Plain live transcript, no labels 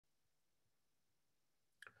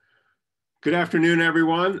Good afternoon,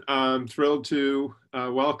 everyone. I'm thrilled to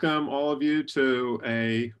welcome all of you to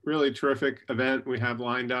a really terrific event we have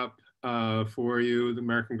lined up for you, the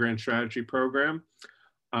American Grand Strategy Program.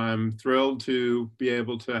 I'm thrilled to be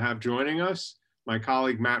able to have joining us my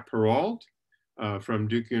colleague Matt Perault from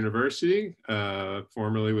Duke University,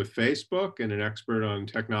 formerly with Facebook and an expert on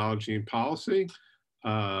technology and policy.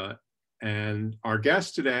 And our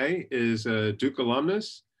guest today is a Duke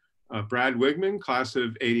alumnus, Brad Wiegmann, class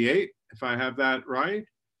of '88. If I have that right.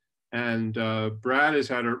 And Brad has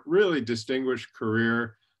had a really distinguished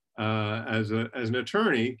career as an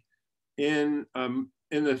attorney in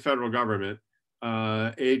the federal government,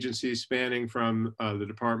 agencies spanning from the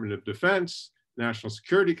Department of Defense, National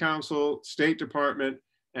Security Council, State Department,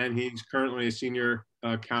 and he's currently a senior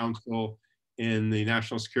counsel in the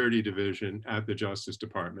National Security Division at the Justice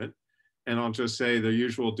Department. And I'll just say the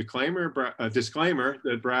usual disclaimer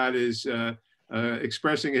that Brad is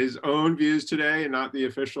expressing his own views today and not the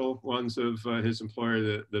official ones of his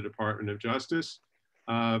employer, the Department of Justice.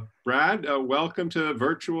 Brad, welcome to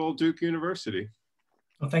virtual Duke University.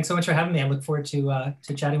 Well, thanks so much for having me. I look forward to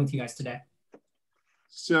chatting with you guys today.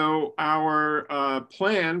 So our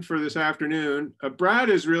plan for this afternoon, Brad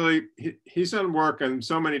is really, he's done work on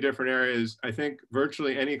so many different areas. I think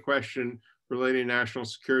virtually any question relating to national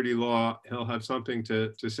security law, he'll have something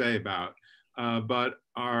to say about. But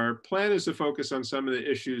our plan is to focus on some of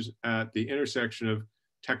the issues at the intersection of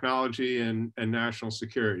technology and national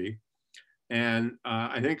security. And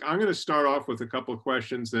I think I'm going to start off with a couple of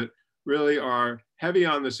questions that really are heavy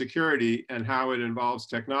on the security and how it involves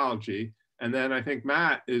technology. And then I think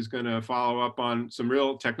Matt is going to follow up on some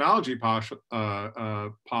real technology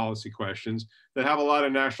policy questions that have a lot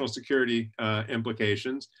of national security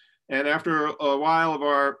implications. And after a while of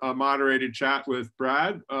our moderated chat with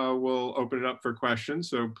Brad, we'll open it up for questions.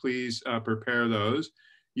 So please prepare those.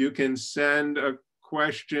 You can send a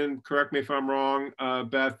question, correct me if I'm wrong,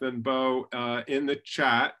 Beth and Bo, in the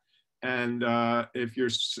chat. And if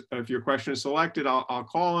your question is selected, I'll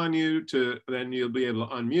call on you then you'll be able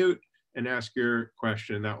to unmute and ask your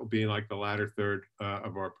question. That will be like the latter third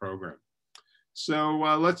of our program. So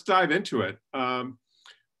let's dive into it.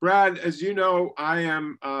 Brad, as you know, I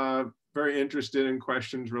am very interested in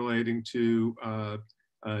questions relating to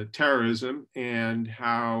terrorism and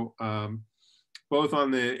how both on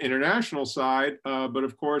the international side, but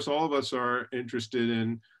of course, all of us are interested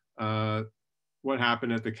in what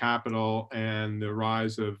happened at the Capitol and the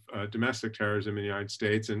rise of domestic terrorism in the United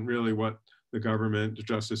States, and really what the government, the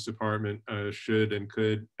Justice Department should and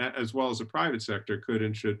could, as well as the private sector, could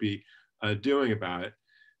and should be doing about it.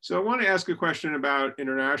 So I want to ask a question about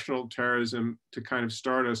international terrorism to kind of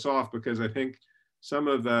start us off, because I think some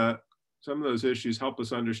of those issues help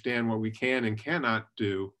us understand what we can and cannot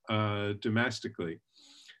do domestically.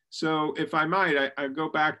 So if I might, I go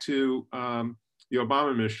back to the Obama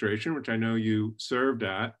administration, which I know you served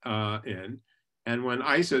in, and when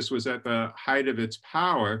ISIS was at the height of its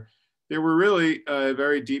power, there were really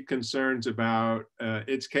very deep concerns about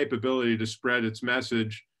its capability to spread its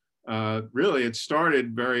message. Really, it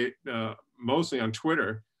started mostly on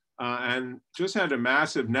Twitter and just had a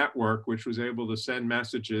massive network which was able to send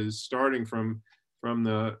messages starting from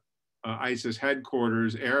the ISIS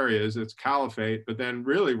headquarters areas, its caliphate, but then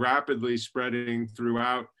really rapidly spreading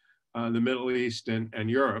throughout the Middle East and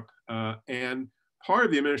Europe. And part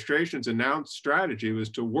of the administration's announced strategy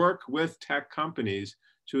was to work with tech companies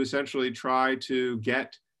to essentially try to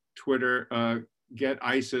get get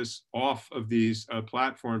ISIS off of these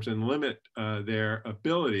platforms and limit their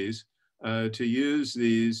abilities to use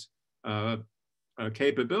these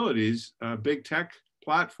capabilities, big tech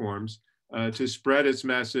platforms, to spread its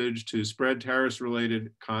message, to spread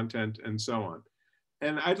terrorist-related content, and so on.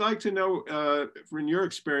 And I'd like to know, from your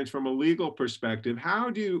experience, from a legal perspective, how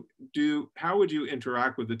would you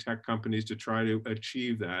interact with the tech companies to try to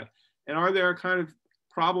achieve that? And are there kind of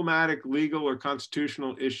problematic legal or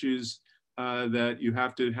constitutional issues that you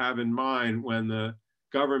have to have in mind when the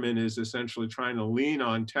government is essentially trying to lean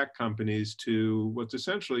on tech companies to what's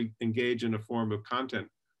essentially engage in a form of content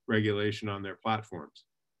regulation on their platforms?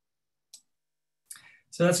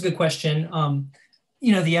 So that's a good question.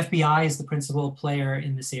 You know, the FBI is the principal player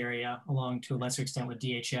in this area, along to a lesser extent with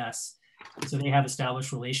DHS. So they have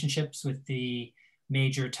established relationships with the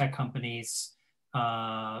major tech companies,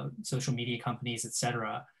 social media companies, et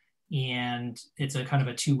cetera. And it's a kind of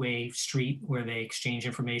a two-way street where they exchange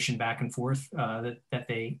information back and forth that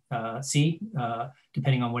they see,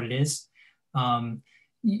 depending on what it is.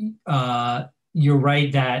 You're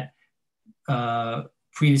right that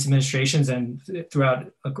previous administrations and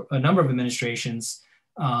throughout a number of administrations,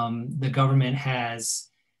 the government has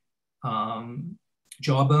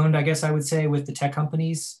jawboned, I guess I would say, with the tech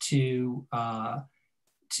companies to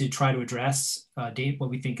try to address what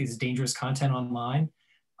we think is dangerous content online.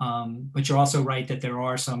 But you're also right that there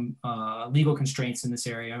are some legal constraints in this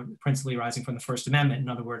area, principally arising from the First Amendment. In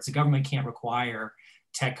other words, the government can't require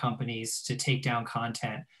tech companies to take down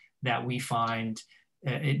content that we find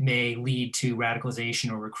it may lead to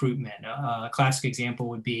radicalization or recruitment. A classic example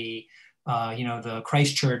would be, the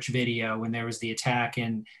Christchurch video when there was the attack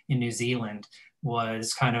in New Zealand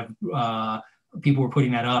was kind of, people were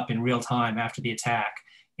putting that up in real time after the attack.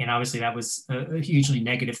 And obviously that was a hugely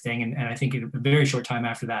negative thing. And I think in a very short time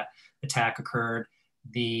after that attack occurred,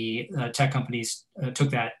 the tech companies took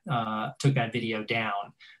that video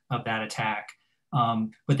down of that attack.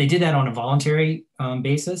 But they did that on a voluntary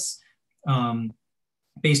basis,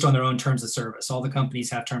 based on their own terms of service. All the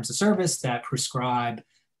companies have terms of service that prescribe,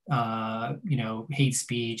 hate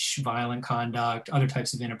speech, violent conduct, other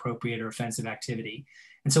types of inappropriate or offensive activity.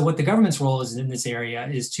 And so what the government's role is in this area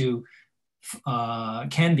is to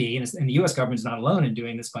can be, and the US government is not alone in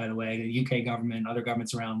doing this, by the way, the UK government, other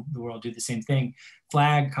governments around the world do the same thing,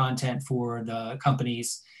 flag content for the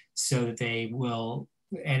companies so that they will,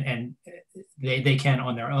 and they can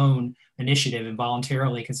on their own initiative and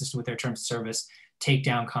voluntarily, consistent with their terms of service, take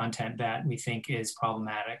down content that we think is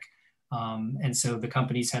problematic. And so the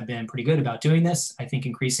companies have been pretty good about doing this. I think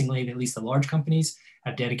increasingly, at least the large companies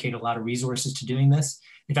have dedicated a lot of resources to doing this.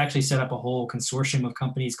 They've actually set up a whole consortium of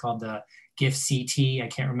companies called the GIFCT. I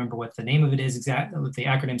can't remember what the name of it is exactly, what the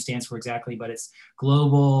acronym stands for exactly, but it's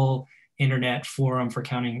Global Internet Forum for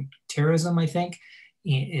Countering Terrorism, I think,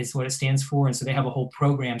 is what it stands for. And so they have a whole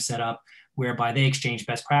program set up whereby they exchange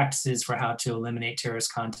best practices for how to eliminate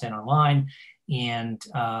terrorist content online, and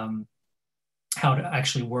how to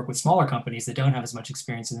actually work with smaller companies that don't have as much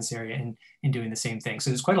experience in this area in doing the same thing. So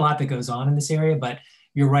there's quite a lot that goes on in this area, but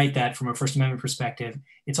you're right that from a First Amendment perspective,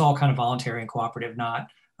 it's all kind of voluntary and cooperative, not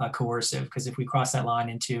coercive, because if we cross that line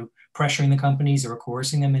into pressuring the companies or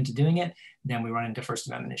coercing them into doing it, then we run into First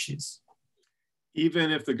Amendment issues. Even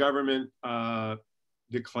if the government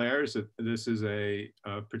declares that this is a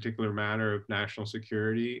particular matter of national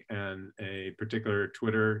security and a particular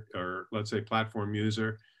Twitter or let's say platform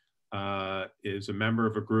user is a member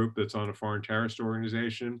of a group that's on a foreign terrorist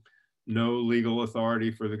organization, no legal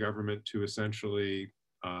authority for the government to essentially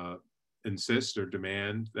insist or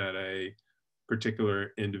demand that a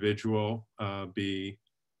particular individual be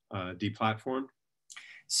deplatformed?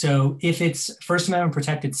 So if it's First Amendment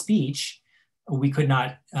protected speech, we could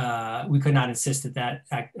not insist that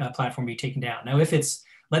platform be taken down. Now, if it's,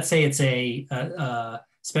 let's say it's a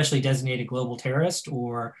specially designated global terrorist,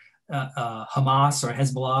 or Hamas or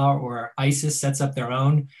Hezbollah or ISIS sets up their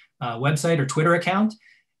own website or Twitter account,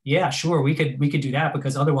 yeah, sure, we could do that,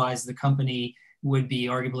 because otherwise the company would be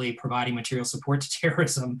arguably providing material support to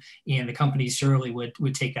terrorism, and the companies surely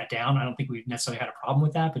would take that down. I don't think we necessarily had a problem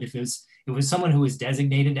with that, but if it was someone who was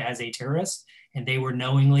designated as a terrorist and they were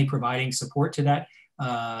knowingly providing support to that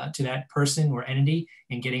person or entity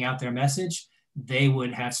and getting out their message, they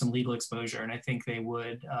would have some legal exposure, and I think they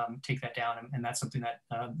would take that down, and that's something that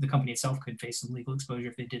the company itself could face some legal exposure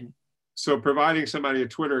if they didn't. So providing somebody a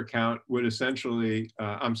Twitter account would essentially,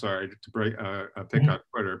 I'm sorry to break, pick on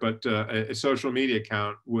Twitter, but a social media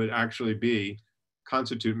account would actually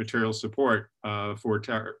constitute material support for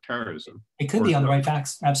terrorism. It could be on the right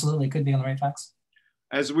facts. Absolutely, it could be on the right facts.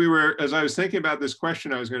 As I was thinking about this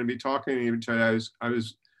question I was going to be talking to you today, I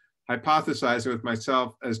was hypothesizing with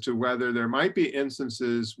myself as to whether there might be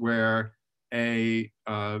instances where a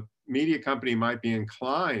media company might be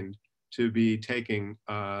inclined to be taking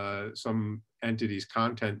some entity's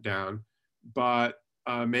content down, but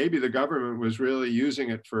maybe the government was really using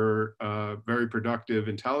it for very productive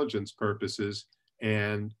intelligence purposes,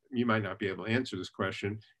 and you might not be able to answer this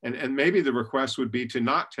question, and maybe the request would be to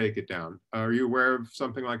not take it down. Are you aware of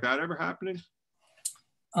something like that ever happening?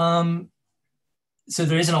 So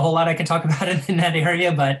there isn't a whole lot I can talk about in that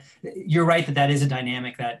area, but you're right that is a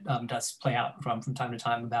dynamic that does play out from time to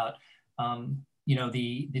time about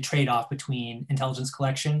the trade-off between intelligence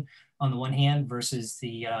collection on the one hand versus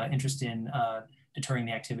the interest in deterring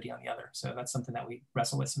the activity on the other. So that's something that we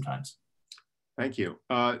wrestle with sometimes. Thank you.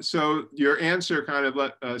 So your answer kind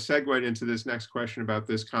of segued into this next question about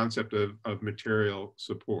this concept of material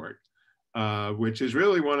support, which is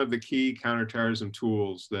really one of the key counterterrorism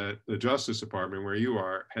tools that the Justice Department, where you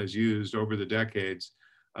are, has used over the decades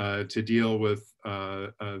to deal with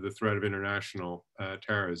the threat of international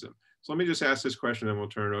terrorism. So let me just ask this question, and we'll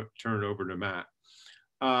turn it over to Matt.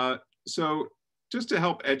 So just to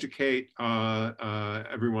help educate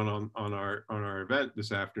everyone on our event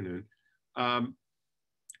this afternoon,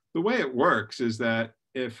 the way it works is that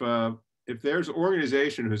if there's an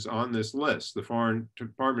organization who's on this list, the Foreign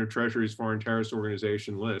Department of Treasury's Foreign Terrorist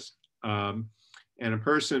Organization list, and a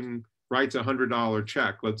person writes $100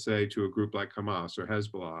 check, let's say to a group like Hamas or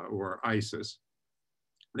Hezbollah or ISIS,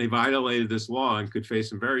 they violated this law and could face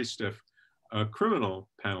some very stiff criminal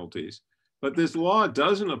penalties. But this law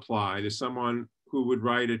doesn't apply to someone who would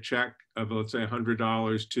write a check of, let's say,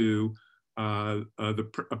 $100 to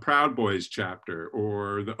a Proud Boys chapter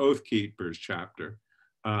or the Oath Keepers chapter,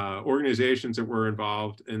 organizations that were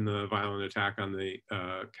involved in the violent attack on the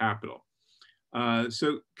Capitol.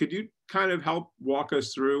 So could you kind of help walk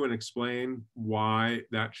us through and explain why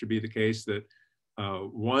that should be the case, that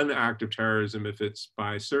one act of terrorism, if it's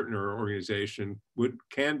by a certain organization,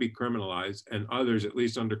 can be criminalized, and others, at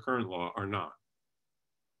least under current law, are not?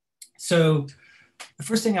 So the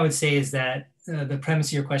first thing I would say is that the premise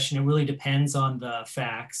of your question, it really depends on the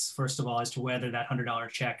facts, first of all, as to whether that $100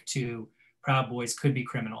 check to Proud Boys could be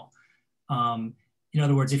criminal. In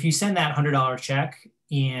other words, if you send that $100 check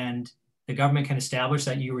and the government can establish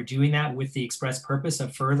that you were doing that with the express purpose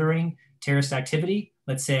of furthering terrorist activity,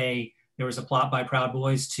 let's say there was a plot by Proud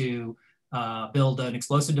Boys to build an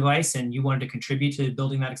explosive device and you wanted to contribute to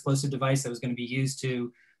building that explosive device that was going to be used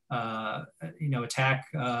to attack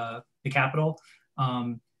the Capitol,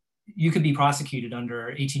 you could be prosecuted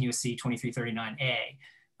under 18 U.S.C.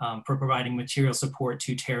 2339A for providing material support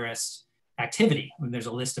to terrorist activity. When there's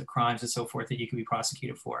a list of crimes and so forth that you could be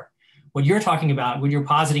prosecuted for. What you're talking about, what you're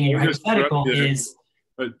positing in your hypothetical is...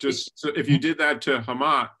 But just so if you did that to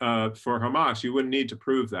Hamas, for Hamas, you wouldn't need to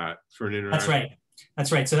prove that for an international... That's right.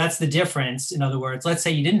 That's right. So that's the difference. In other words, let's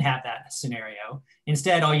say you didn't have that scenario.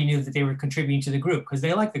 Instead, all you knew that they were contributing to the group because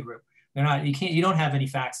they like the group. They're not. You don't have any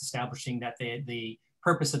facts establishing that the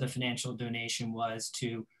purpose of the financial donation was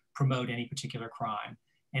to promote any particular crime.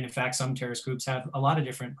 And in fact, some terrorist groups have a lot of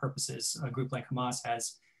different purposes. A group like Hamas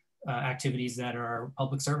has activities that are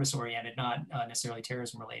public service oriented, not necessarily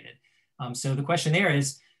terrorism related. So the question there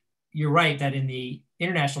is, you're right that in the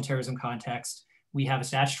international terrorism context, we have a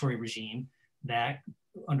statutory regime that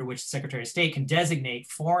under which the Secretary of State can designate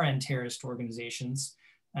foreign terrorist organizations.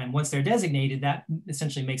 And once they're designated, that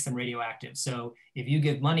essentially makes them radioactive. So if you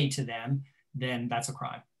give money to them, then that's a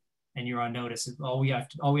crime and you're on notice. All we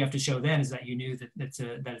have to show then is that you knew that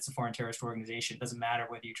it's a foreign terrorist organization. It doesn't matter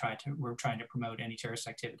whether we're trying to promote any terrorist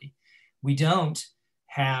activity. We don't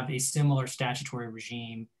have a similar statutory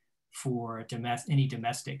regime for any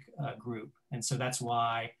domestic group. And so that's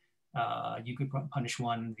why you could punish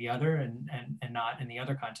one or the other and not in the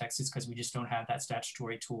other context, is because we just don't have that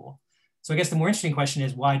statutory tool. So I guess the more interesting question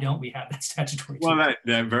is, why don't we have that statutory tool? Well,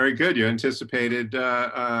 that very good. You anticipated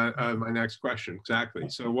my next question. Exactly.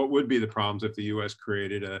 So what would be the problems if the U.S.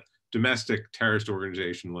 created a domestic terrorist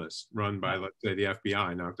organization list run by, let's say, the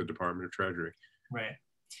FBI, not the Department of Treasury? Right.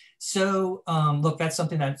 So look, that's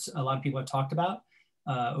something that a lot of people have talked about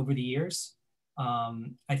over the years.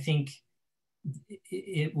 I think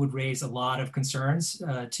it would raise a lot of concerns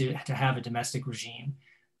to have a domestic regime.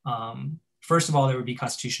 First of all, there would be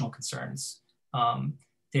constitutional concerns.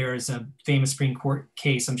 There's a famous Supreme Court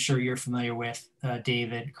case I'm sure you're familiar with,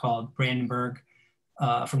 David, called Brandenburg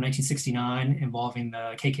from 1969 involving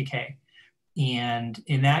the KKK. And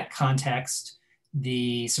in that context,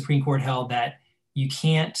 the Supreme Court held that you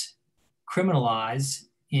can't criminalize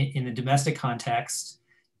in the domestic context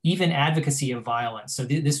even advocacy of violence. So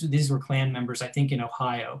these were Klan members, I think in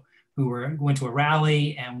Ohio, who went to a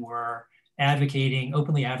rally and were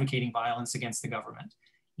openly advocating violence against the government.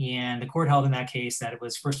 And the court held in that case that it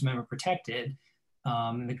was First Amendment protected,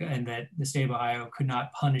 and that the state of Ohio could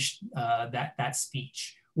not punish that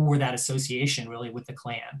speech or that association really with the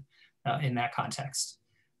Klan in that context.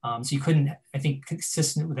 So you couldn't, I think,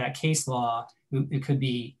 consistent with that case law, it could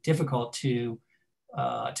be difficult to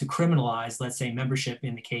criminalize, let's say, membership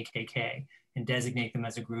in the KKK and designate them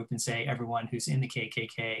as a group and say everyone who's in the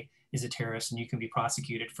KKK is a terrorist and you can be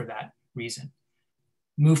prosecuted for that reason.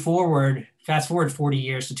 Fast forward 40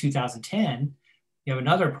 years to 2010, you have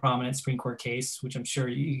another prominent Supreme Court case, which I'm sure,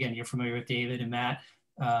 you're familiar with, David and Matt,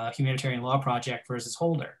 Humanitarian Law Project versus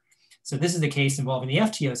Holder. So this is the case involving the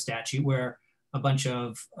FTO statute where a bunch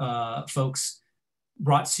of folks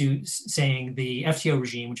brought suit saying the FTO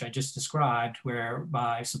regime, which I just described,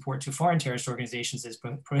 whereby support to foreign terrorist organizations is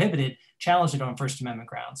prohibited, challenged it on First Amendment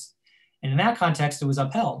grounds. And in that context, it was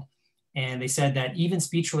upheld. And they said that even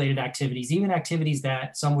speech-related activities, even activities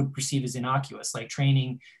that some would perceive as innocuous, like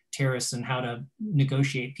training terrorists in how to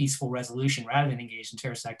negotiate peaceful resolution rather than engage in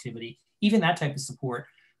terrorist activity, even that type of support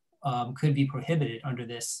could be prohibited under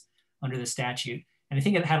this statute. And I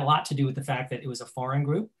think it had a lot to do with the fact that it was a foreign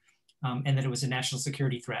group. and that it was a national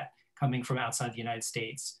security threat coming from outside the United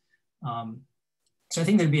States. So I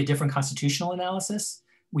think there'd be a different constitutional analysis.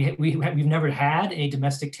 We've never had a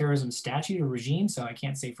domestic terrorism statute or regime, so I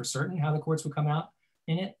can't say for certain how the courts would come out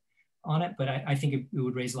on it, but I think it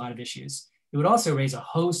would raise a lot of issues. It would also raise a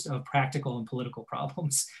host of practical and political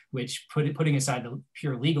problems, which putting aside the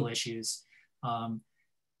pure legal issues,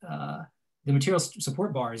 the material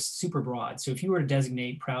support bar is super broad. So if you were to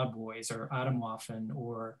designate Proud Boys or Atomwaffen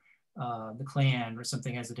or the Klan or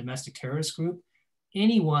something as a domestic terrorist group,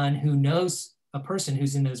 anyone who knows a person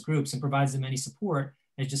who's in those groups and provides them any support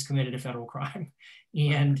has just committed a federal crime.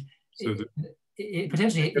 And so it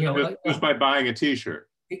potentially, just by buying a t-shirt.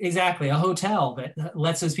 Exactly, a hotel that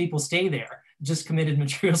lets those people stay there just committed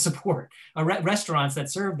material support. Restaurants that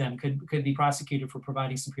serve them could be prosecuted for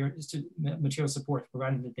providing material support,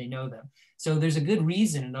 providing that they know them. So there's a good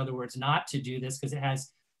reason, in other words, not to do this, because it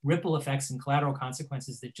has ripple effects and collateral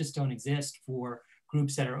consequences that just don't exist for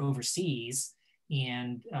groups that are overseas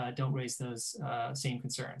and don't raise those same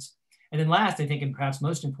concerns. And then last, I think, and perhaps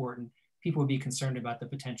most important, people would be concerned about the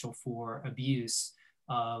potential for abuse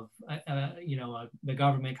of the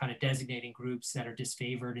government kind of designating groups that are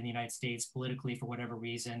disfavored in the United States politically for whatever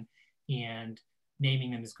reason and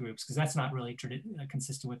naming them as groups, because that's not really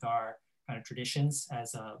consistent with our kind of traditions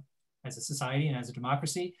as a society and as a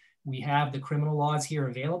democracy. We have the criminal laws here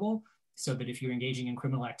available so that if you're engaging in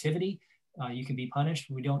criminal activity, you can be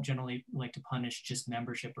punished. We don't generally like to punish just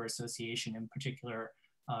membership or association in particular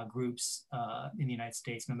groups in the United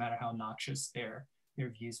States, no matter how noxious their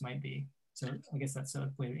views might be. So I guess that's a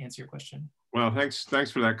way to answer your question. Well,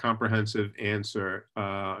 thanks for that comprehensive answer.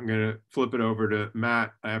 I'm going to flip it over to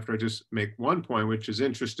Matt after I just make one point, which is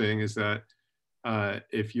interesting, is that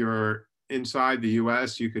if you're inside the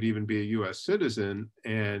US, you could even be a US citizen,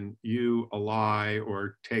 and you ally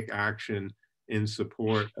or take action in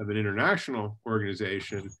support of an international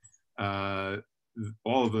organization. All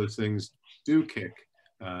of those things do kick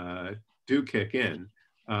in.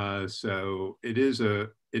 So it is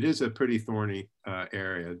a pretty thorny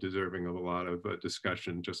area, deserving of a lot of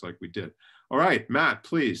discussion, just like we did. All right, Matt,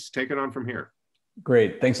 please take it on from here.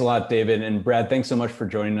 Great. Thanks a lot, David. And Brad, thanks so much for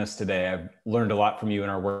joining us today. I've learned a lot from you in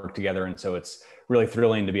our work together. And so it's really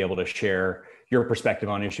thrilling to be able to share your perspective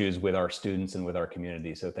on issues with our students and with our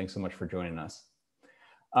community. So thanks so much for joining us.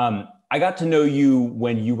 I got to know you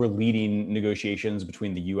when you were leading negotiations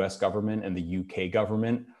between the US government and the UK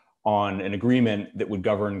government on an agreement that would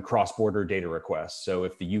govern cross-border data requests. So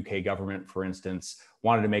if the UK government, for instance,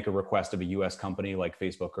 wanted to make a request of a US company like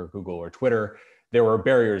Facebook or Google or Twitter, there were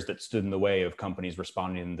barriers that stood in the way of companies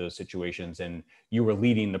responding in those situations. And you were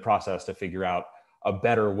leading the process to figure out a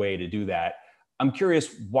better way to do that. I'm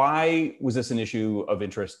curious, why was this an issue of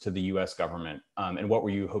interest to the US government? And what were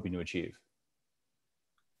you hoping to achieve?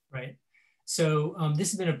 Right. So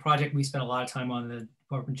this has been a project we spent a lot of time on in the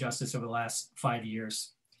Department of Justice over the last 5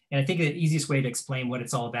 years. And I think the easiest way to explain what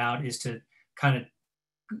it's all about is to kind of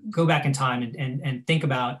go back in time and think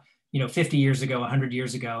about, 50 years ago, 100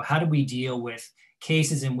 years ago, how do we deal with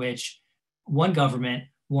cases in which one government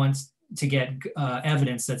wants to get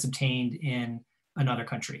evidence that's obtained in another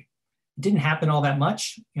country? It didn't happen all that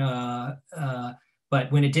much, but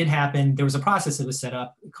when it did happen, there was a process that was set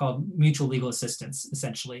up called mutual legal assistance,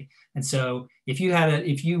 essentially. And so if the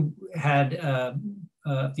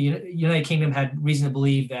United Kingdom had reason to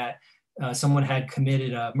believe that someone had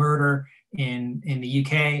committed a murder in the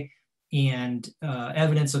UK and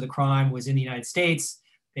evidence of the crime was in the United States,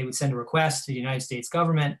 they would send a request to the United States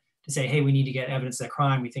government to say, hey, we need to get evidence of that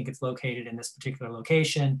crime. We think it's located in this particular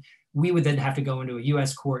location. We would then have to go into a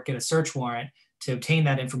US court, get a search warrant to obtain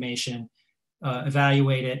that information,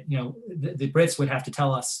 evaluate it. The Brits would have to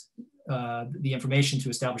tell us the information to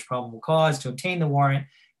establish probable cause to obtain the warrant,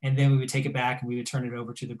 and then we would take it back and we would turn it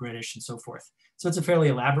over to the British and so forth. So it's a fairly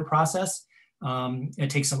elaborate process. It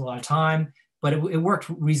takes a lot of time, but it worked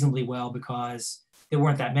reasonably well because there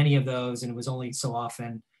weren't that many of those, and it was only so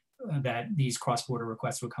often that these cross-border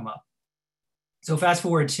requests would come up. So fast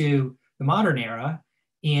forward to the modern era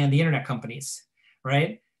and the internet companies,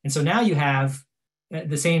 right? And so now you have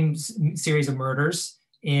the same series of murders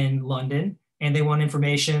in London, and they want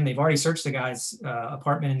information. They've already searched the guy's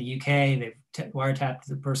apartment in the UK. They've wiretapped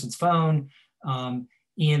the person's phone, and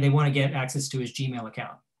they want to get access to his Gmail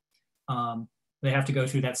account. They have to go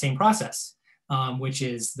through that same process, which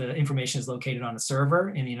is the information is located on a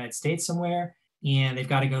server in the United States somewhere, and they've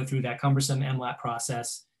got to go through that cumbersome MLAT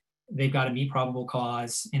process. They've got to meet probable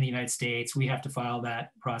cause in the United States. We have to file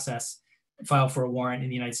for a warrant in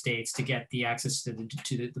the United States to get the access to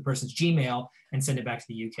the person's Gmail and send it back to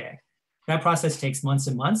the UK. That process takes months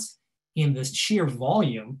and months. in the sheer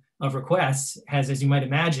volume of requests has, as you might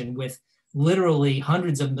imagine, with literally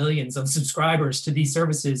hundreds of millions of subscribers to these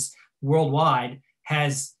services worldwide,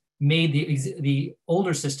 has made the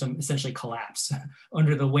older system essentially collapse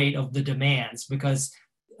under the weight of the demands, because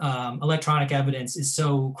electronic evidence is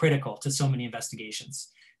so critical to so many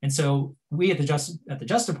investigations. And so we at the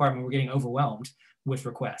Justice Department were getting overwhelmed with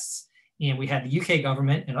requests. And we had the UK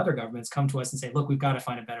government and other governments come to us and say, look, we've got to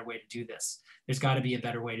find a better way to do this. There's got to be a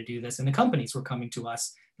better way to do this. And the companies were coming to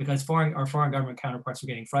us because our foreign government counterparts were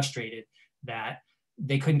getting frustrated that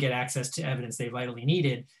they couldn't get access to evidence they vitally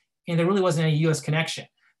needed. And there really wasn't any US connection.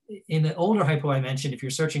 In the older hypo I mentioned, if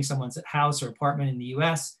you're searching someone's house or apartment in the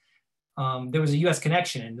US, there was a US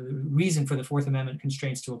connection and the reason for the Fourth Amendment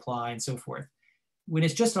constraints to apply and so forth. When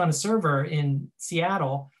it's just on a server in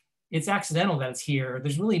Seattle, it's accidental that it's here.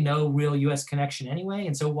 There's really no real US connection anyway.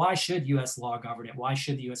 And so why should US law govern it? Why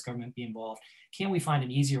should the US government be involved? Can't we find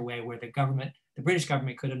an easier way where the British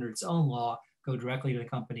government could, under its own law, go directly to the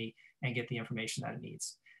company and get the information that it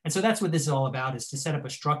needs? And so that's what this is all about, is to set up a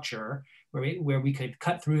structure where we could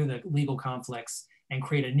cut through the legal conflicts and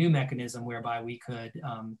create a new mechanism whereby we could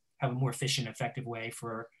have a more efficient, effective way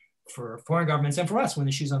for foreign governments and for us when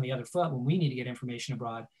the shoe's on the other foot, when we need to get information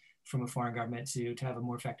abroad from a foreign government to have a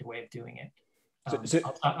more effective way of doing it.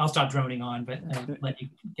 I'll stop droning on, but let you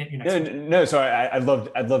get your next. No. So I'd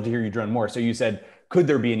love to hear you drone more. So you said, could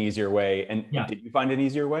there be an easier way? And did you find an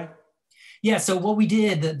easier way? Yeah. So what we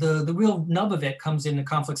did, the real nub of it comes in the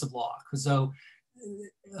conflicts of law. So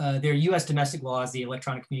there are U.S. domestic laws, the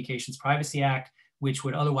Electronic Communications Privacy Act, which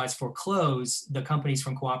would otherwise foreclose the companies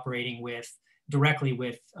from cooperating directly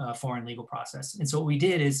with foreign legal process. And so what we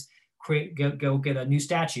did is go get a new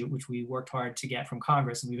statute, which we worked hard to get from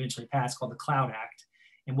Congress and we eventually passed, called the Cloud Act.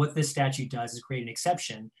 And what this statute does is create an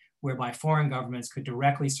exception whereby foreign governments could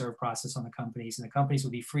directly serve process on the companies, and the companies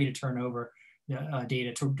would be free to turn over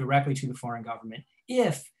data directly to the foreign government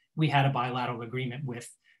if we had a bilateral agreement with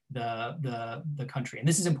the country. And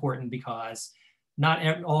this is important because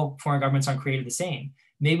not all foreign governments aren't created the same.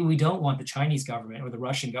 Maybe we don't want the Chinese government or the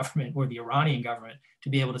Russian government or the Iranian government to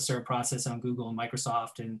be able to serve process on Google and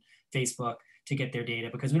Microsoft and Facebook to get their data,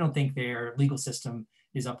 because we don't think their legal system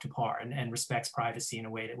is up to par and respects privacy in a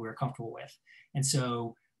way that we're comfortable with. And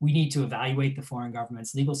so we need to evaluate the foreign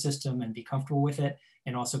government's legal system and be comfortable with it,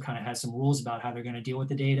 and also kind of have some rules about how they're going to deal with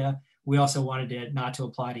the data. We also wanted it not to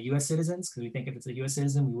apply to US citizens, because we think if it's a US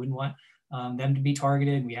citizen, we wouldn't want them to be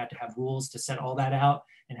targeted. We had to have rules to set all that out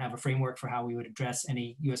and have a framework for how we would address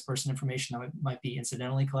any US person information that might be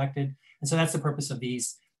incidentally collected. And so that's the purpose of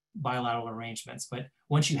these bilateral arrangements. But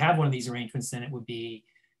once you have one of these arrangements, then it would be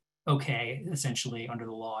okay, essentially under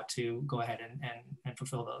the law, to go ahead and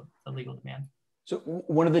fulfill the legal demand. So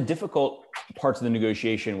one of the difficult parts of the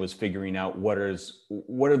negotiation was figuring out what's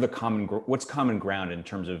common ground in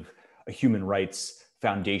terms of a human rights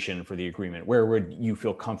foundation for the agreement. Where would you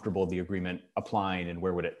feel comfortable the agreement applying, and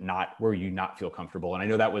where would you not feel comfortable? And I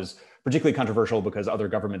know that was particularly controversial because other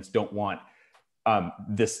governments don't want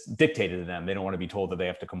this dictated to them. They don't want to be told that they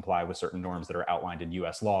have to comply with certain norms that are outlined in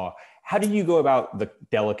US law. How do you go about the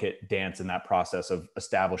delicate dance in that process of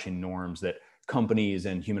establishing norms that companies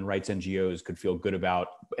and human rights NGOs could feel good about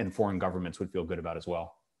and foreign governments would feel good about as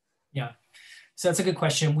well? Yeah, so that's a good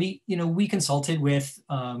question. We consulted with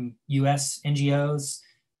US NGOs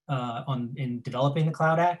in developing the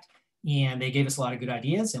Cloud Act, and they gave us a lot of good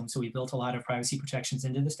ideas. And so we built a lot of privacy protections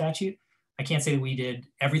into the statute. I can't say that we did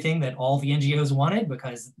everything that all the NGOs wanted,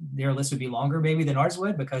 because their list would be longer maybe than ours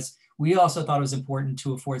would, because we also thought it was important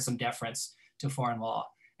to afford some deference to foreign law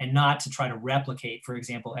and not to try to replicate, for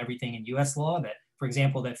example, everything in US law. That, for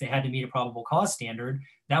example, that if they had to meet a probable cause standard,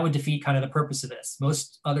 that would defeat kind of the purpose of this.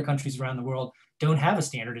 Most other countries around the world don't have a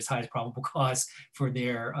standard as high as probable cause for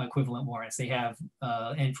their equivalent warrants. They have,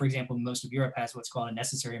 and for example, most of Europe has what's called a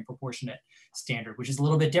necessary and proportionate standard, which is a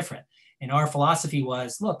little bit different. And our philosophy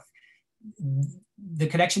was, look, the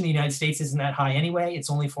connection to the United States isn't that high anyway.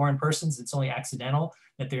 It's only foreign persons. It's only accidental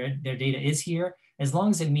that their data is here. As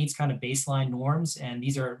long as it meets kind of baseline norms, and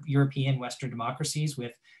these are European Western democracies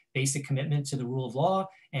with basic commitment to the rule of law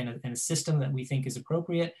and a system that we think is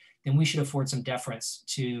appropriate, then we should afford some deference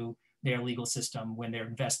to their legal system when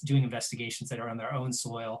they're doing investigations that are on their own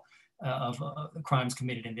soil of crimes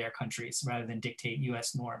committed in their countries, rather than dictate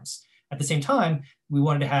US norms. At the same time, we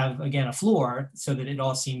wanted to have, again, a floor so that it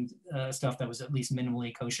all seemed stuff that was at least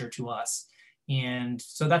minimally kosher to us. And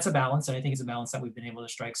so that's a balance, and I think it's a balance that we've been able to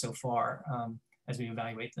strike so far as we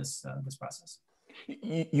evaluate this process.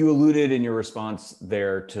 You alluded in your response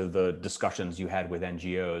there to the discussions you had with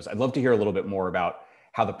NGOs. I'd love to hear a little bit more about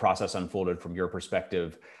how the process unfolded from your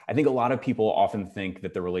perspective. I think a lot of people often think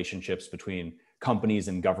that the relationships between companies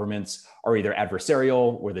and governments are either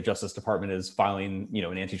adversarial, where the Justice Department is filing,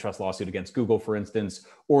 an antitrust lawsuit against Google, for instance,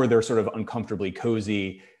 or they're sort of uncomfortably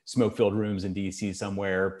cozy, smoke-filled rooms in DC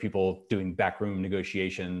somewhere, people doing backroom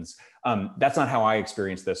negotiations. That's not how I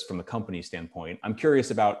experienced this from the company standpoint. I'm curious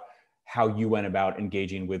about how you went about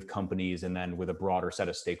engaging with companies and then with a broader set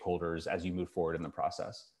of stakeholders as you move forward in the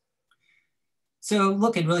process. So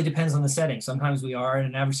look, it really depends on the setting. Sometimes we are in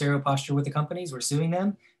an adversarial posture with the companies, we're suing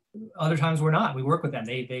them. Other times we're not. We work with them.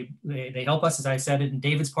 They help us, as I said, in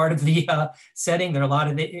David's part of the setting. There are a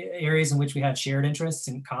lot of areas in which we have shared interests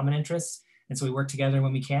and common interests, and so we work together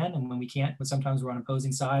when we can, and when we can't, but sometimes we're on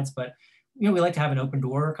opposing sides. But we like to have an open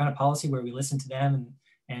door kind of policy where we listen to them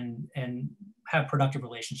and have productive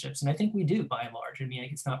relationships. And I think we do, by and large. I mean,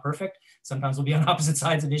 it's not perfect. Sometimes we'll be on opposite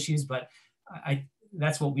sides of issues, but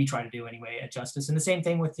that's what we try to do anyway at Justice. And the same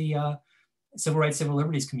thing with the civil rights, civil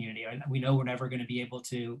liberties community. We know we're never going to be able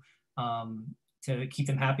to keep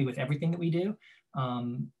them happy with everything that we do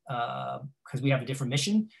because we have a different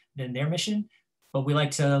mission than their mission. But we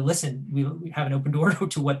like to listen. We have an open door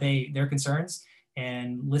to what their concerns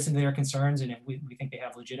and listen to their concerns. And if we think they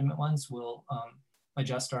have legitimate ones, we'll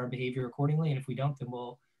adjust our behavior accordingly. And if we don't, then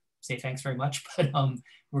we'll say thanks very much. But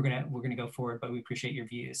we're gonna go forward. But we appreciate your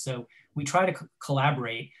views. So we try to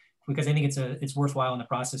collaborate, because I think it's worthwhile in the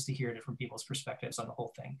process to hear different people's perspectives on the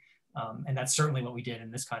whole thing. And that's certainly what we did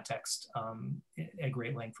in this context at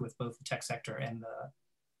great length with both the tech sector and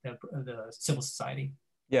the civil society.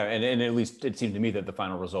 Yeah, and at least it seemed to me that the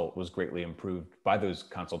final result was greatly improved by those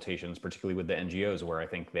consultations, particularly with the NGOs, where I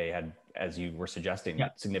think they had, as you were suggesting,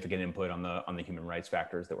 significant input on the human rights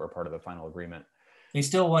factors that were part of the final agreement. They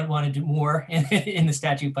still want to do more in the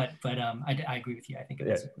statute, but I agree with you. I think it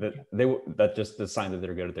is. That's just the sign that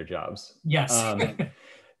they're good at their jobs. Yes.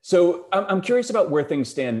 So I'm curious about where things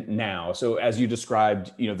stand now. So as you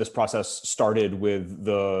described, this process started with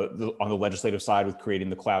on the legislative side with creating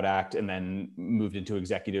the Cloud Act, and then moved into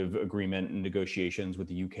executive agreement and negotiations with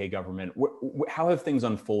the UK government. How have things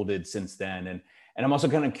unfolded since then? And I'm also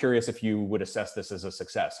kind of curious if you would assess this as a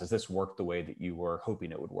success. Has this worked the way that you were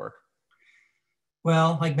hoping it would work?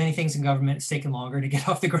 Well, like many things in government, it's taken longer to get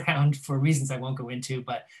off the ground for reasons I won't go into,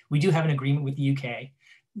 but we do have an agreement with the UK.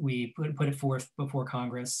 We put it forth before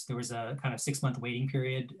Congress. There was a kind of 6-month waiting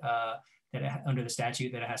period that under the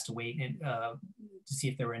statute that it has to wait to see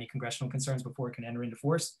if there were any congressional concerns before it can enter into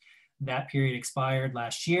force. That period expired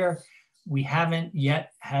last year. We haven't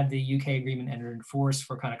yet had the UK agreement enter into force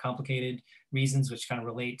for kind of complicated reasons, which kind of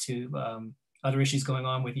relate to other issues going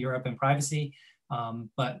on with Europe and privacy.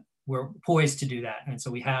 But we're poised to do that. And so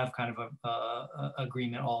we have kind of a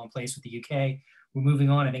agreement all in place with the UK. We're moving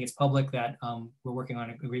on. I think it's public that we're working on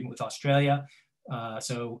an agreement with Australia.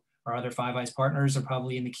 So our other Five Eyes partners are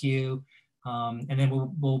probably in the queue. And then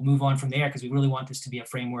we'll move on from there, because we really want this to be a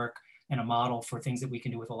framework and a model for things that we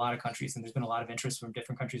can do with a lot of countries. And there's been a lot of interest from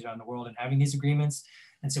different countries around the world in having these agreements.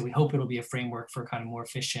 And so we hope it'll be a framework for kind of more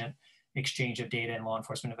efficient exchange of data and law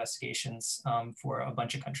enforcement investigations for a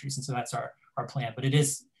bunch of countries. And so that's our plan. But it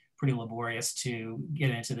is pretty laborious to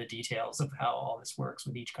get into the details of how all this works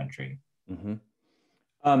with each country. Mm-hmm.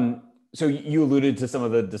 So you alluded to some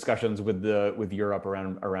of the discussions with Europe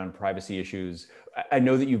around privacy issues. I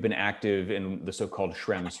know that you've been active in the so-called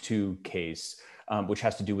Schrems II case, which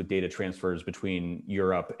has to do with data transfers between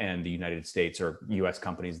Europe and the United States, or U.S.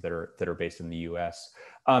 companies that are based in the U.S.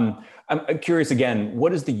 I'm curious again,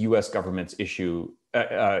 what is the U.S. government's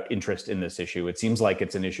interest in this issue? It seems like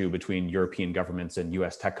it's an issue between European governments and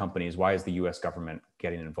U.S. tech companies. Why is the U.S. government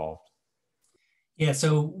getting involved? Yeah,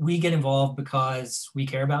 so we get involved because we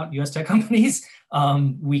care about U.S. tech companies.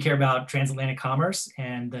 We care about transatlantic commerce,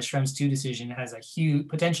 and the Schrems II decision has a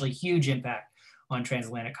potentially huge impact on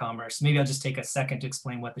transatlantic commerce. Maybe I'll just take a second to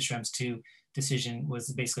explain what the Schrems II decision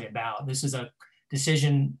was basically about. This is a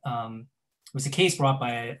decision, was a case brought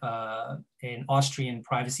by an Austrian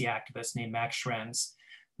privacy activist named Max Schrems,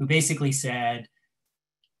 who basically said,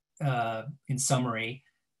 in summary,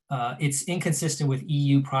 it's inconsistent with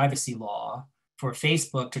EU privacy law for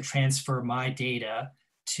Facebook to transfer my data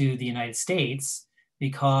to the United States,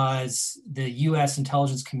 because the US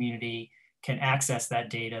intelligence community can access that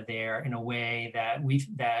data there in a way that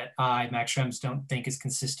Max Schrems, don't think is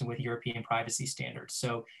consistent with European privacy standards.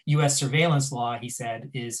 So US surveillance law, he said,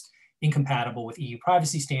 is incompatible with EU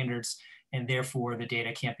privacy standards, and therefore the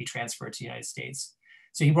data can't be transferred to the United States.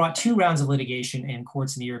 So he brought 2 rounds of litigation in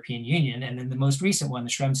courts in the European Union, and then the most recent one, the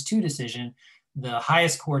Schrems II decision, the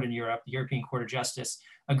highest court in Europe, the European Court of Justice,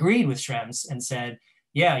 agreed with Schrems and said,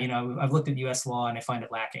 yeah, I've looked at US law and I find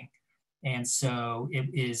it lacking. And so it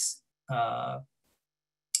is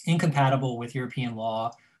incompatible with European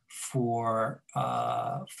law for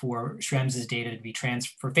Schrems's data to be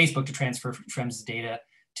for Facebook to transfer Schrems's data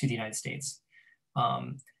to the United States.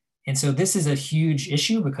 And so this is a huge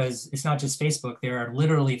issue because it's not just Facebook. There are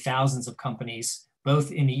literally thousands of companies,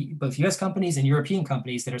 both US companies and European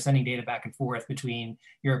companies, that are sending data back and forth between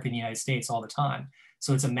Europe and the United States all the time.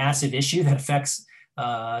 So it's a massive issue that affects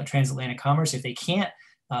transatlantic commerce. If they can't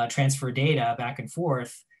transfer data back and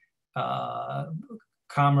forth,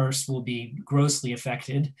 commerce will be grossly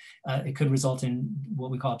affected. It could result in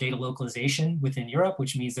what we call data localization within Europe,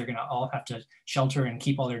 which means they're going to all have to shelter and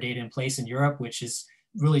keep all their data in place in Europe, which is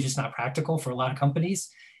really just not practical for a lot of companies.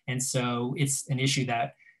 And so it's an issue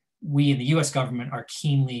that we in the US government are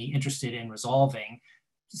keenly interested in resolving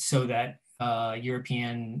so that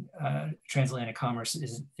European transatlantic commerce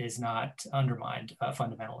is not undermined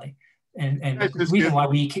fundamentally. And the reason why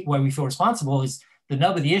we feel responsible is the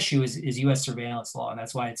nub of the issue is US surveillance law. And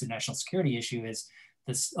that's why it's a national security issue. Is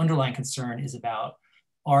this underlying concern is about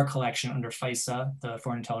our collection under FISA, the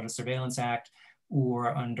Foreign Intelligence Surveillance Act,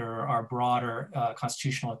 or under our broader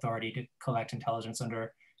constitutional authority to collect intelligence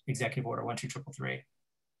under Executive Order 12333.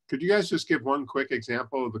 Could you guys just give one quick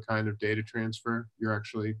example of the kind of data transfer you're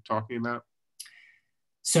actually talking about?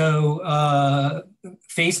 So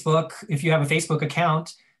Facebook, if you have a Facebook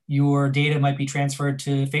account, your data might be transferred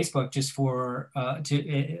to Facebook just for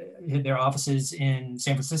their offices in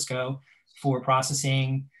San Francisco for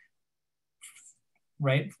processing,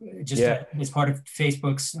 right? Just as part of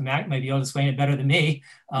Facebook's, Mac might be able to explain it better than me,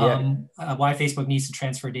 why Facebook needs to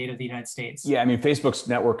transfer data to the United States. Yeah, I mean, Facebook's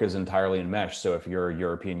network is entirely enmeshed. So if you're a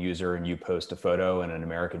European user and you post a photo and an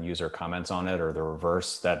American user comments on it, or the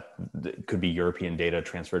reverse, that could be European data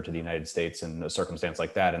transferred to the United States in a circumstance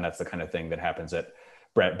like that. And that's the kind of thing that happens at,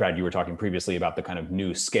 Brad, you were talking previously about the kind of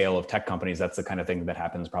new scale of tech companies. That's the kind of thing that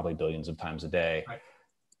happens probably billions of times a day. Right.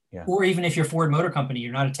 Yeah. Or even if you're Ford Motor Company,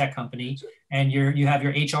 you're not a tech company, and you have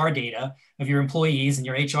your HR data of your employees, and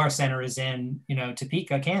your HR center is in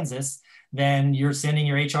Topeka, Kansas, then you're sending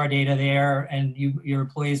your HR data there, and your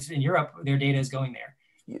employees in Europe, their data is going there.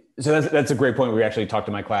 So that's a great point. We actually talked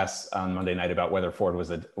to my class on Monday night about whether Ford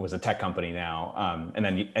was a tech company now, and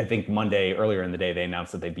then I think Monday earlier in the day they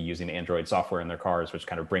announced that they'd be using Android software in their cars, which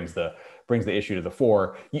kind of brings the issue to the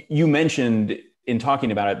fore. You mentioned in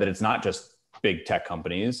talking about it that it's not just big tech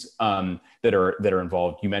companies that are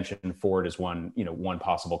involved. You mentioned Ford as one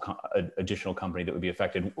possible additional company that would be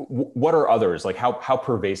affected. What are others? Like how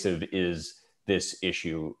pervasive is this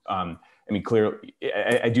issue? I mean, clearly,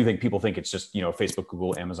 I do think people think it's just Facebook,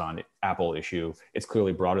 Google, Amazon, Apple issue. It's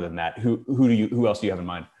clearly broader than that. Who else do you have in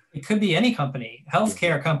mind? It could be any company,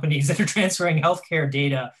 healthcare companies that are transferring healthcare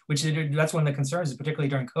data, which that's one of the concerns, particularly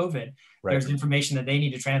during COVID. Right. There's information that they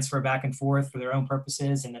need to transfer back and forth for their own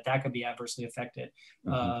purposes, and that could be adversely affected.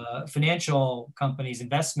 Mm-hmm. Financial companies,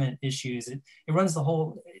 investment issues, it runs the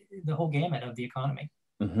whole gamut of the economy.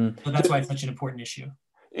 Mm-hmm. So that's why it's such an important issue.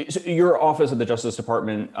 So your office at the Justice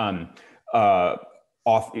Department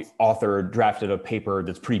drafted a paper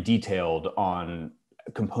that's pretty detailed on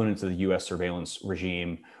components of the U.S. surveillance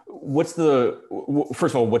regime. First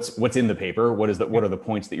of all, what's in the paper? What are the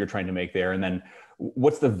points that you're trying to make there? And then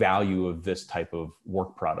what's the value of this type of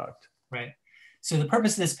work product? Right. So the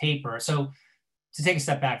purpose of this paper, so to take a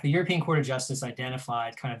step back, the European Court of Justice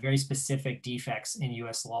identified kind of very specific defects in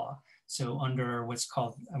U.S. law. So under what's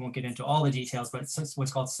called, I won't get into all the details, but it's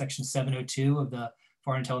what's called Section 702 of the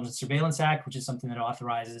Foreign Intelligence Surveillance Act, which is something that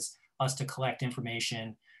authorizes us to collect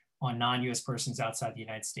information on non-US persons outside the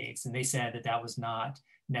United States. And they said that was not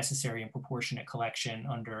necessary and proportionate collection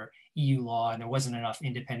under EU law, and there wasn't enough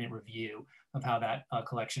independent review of how that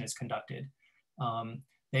collection is conducted.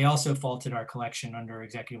 They also faulted our collection under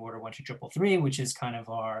Executive Order 12333, which is kind of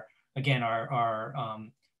our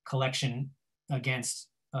collection against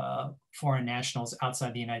foreign nationals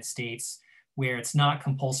outside the United States, where it's not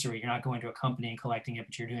compulsory. You're not going to a company and collecting it,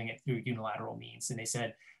 but you're doing it through unilateral means. And they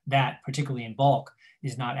said that, particularly in bulk,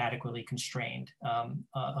 is not adequately constrained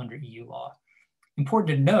under EU law.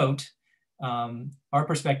 Important to note, our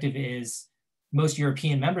perspective is most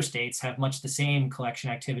European member states have much the same collection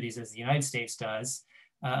activities as the United States does,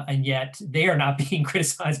 and yet they are not being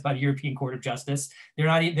criticized by the European Court of Justice.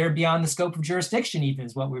 They're beyond the scope of jurisdiction, even,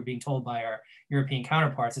 is what we're being told by our European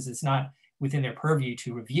counterparts, is it's not within their purview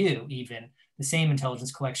to review even the same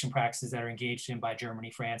intelligence collection practices that are engaged in by Germany,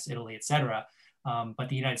 France, Italy, et cetera. But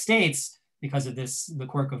the United States, because of the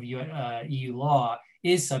quirk of EU law,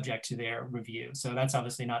 is subject to their review. So that's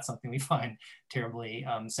obviously not something we find terribly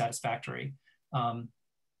satisfactory.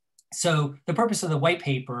 So the purpose of the white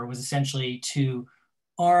paper was essentially to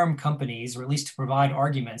arm companies, or at least to provide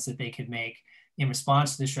arguments that they could make in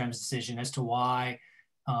response to the Schrems decision as to why,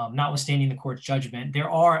 notwithstanding the court's judgment, there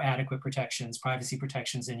are adequate protections, privacy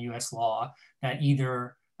protections in US law that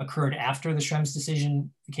either occurred after the Schrems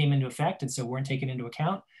decision came into effect and so weren't taken into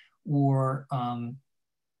account, or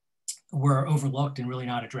were overlooked and really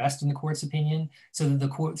not addressed in the court's opinion, so that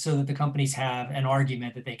the companies have an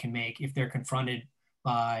argument that they can make if they're confronted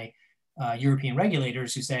by European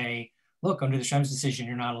regulators who say, look, under the Schrems decision,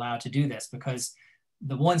 you're not allowed to do this. Because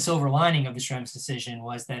the one silver lining of the Schrems decision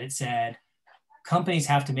was that it said companies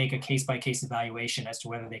have to make a case-by-case evaluation as to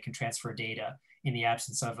whether they can transfer data in the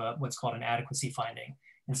absence of what's called an adequacy finding.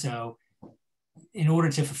 And so in order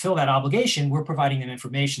to fulfill that obligation, we're providing them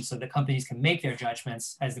information so that companies can make their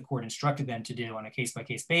judgments as the court instructed them to do on a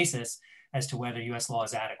case-by-case basis as to whether US law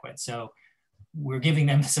is adequate. So we're giving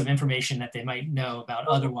them some information that they might know about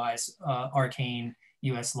otherwise arcane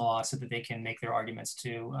US law so that they can make their arguments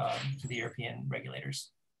to the European regulators.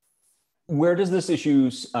 Where does this issue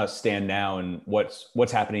stand now, and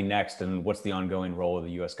what's happening next, and what's the ongoing role of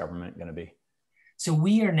the US government going to be? So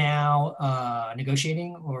we are now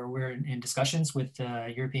negotiating, or we're in discussions with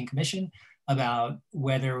the European Commission about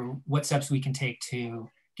what steps we can take to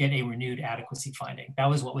get a renewed adequacy finding. That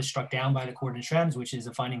was what was struck down by the court in Schrems, which is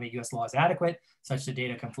a finding that US law is adequate, such that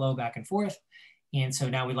data can flow back and forth. And so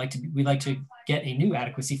now we'd like to get a new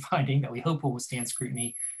adequacy finding that we hope will withstand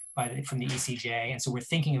scrutiny from the ECJ. And so we're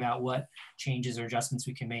thinking about what changes or adjustments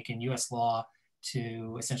we can make in US law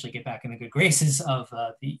to essentially get back in the good graces of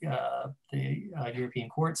the European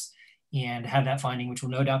courts and have that finding, which will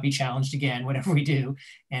no doubt be challenged again, whatever we do,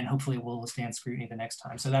 and hopefully will withstand scrutiny the next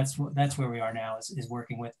time. So that's where we are now, is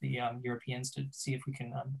working with the Europeans to see if we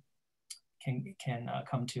can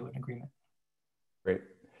come to an agreement. Great.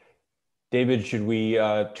 David, should we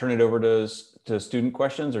turn it over to student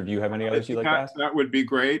questions, or do you have any others you'd like to ask? That would be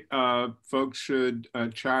great. Folks should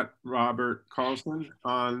chat Bo Carlson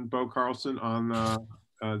on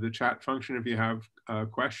the chat function if you have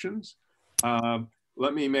questions.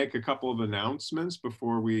 Let me make a couple of announcements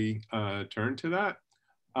before we turn to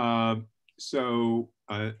that. So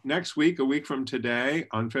next week, a week from today,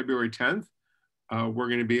 on February 10th, we're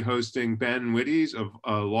going to be hosting Ben Wittes of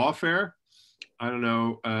Lawfare. I don't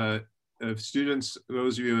know if students,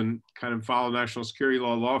 those of you who kind of follow national security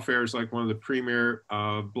law, Lawfare is like one of the premier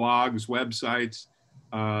blogs, websites.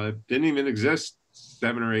 Didn't even exist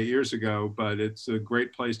 7 or 8 years ago, but it's a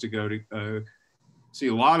great place to go to see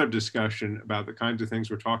a lot of discussion about the kinds of things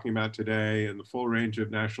we're talking about today and the full range of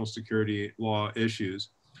national security law issues.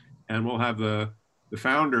 And we'll have the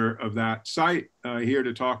founder of that site here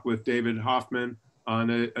to talk with David Hoffman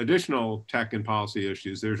on additional tech and policy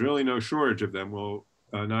issues. There's really no shortage of them. We'll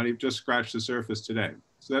not even just scratch the surface today.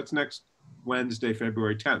 So that's next Wednesday,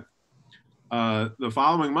 February 10th. The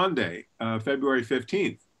following Monday, February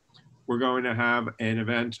 15th, we're going to have an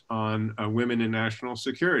event on women in national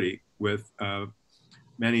security with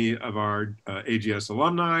many of our AGS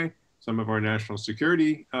alumni, some of our national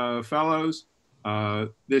security fellows.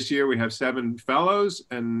 This year we have 7 fellows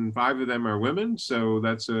and 5 of them are women. So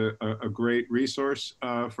that's a great resource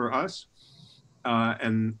for us.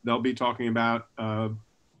 And they'll be talking about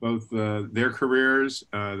both their careers,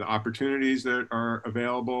 the opportunities that are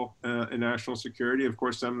available in national security, of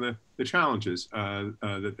course, some of the challenges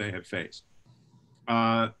that they have faced.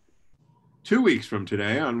 2 weeks from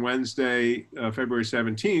today, on Wednesday, February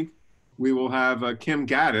 17th, we will have Kim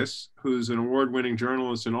Gaddis, who's an award-winning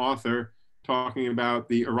journalist and author, talking about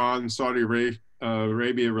the Iran-Saudi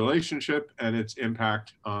Arabia relationship and its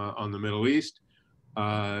impact on the Middle East.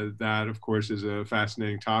 That, of course, is a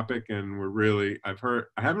fascinating topic, and I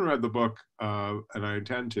haven't read the book, and I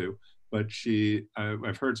intend to, but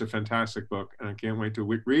I've heard it's a fantastic book, and I can't wait to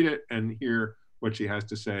read it and hear what she has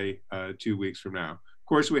to say 2 weeks from now. Of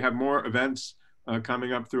course, we have more events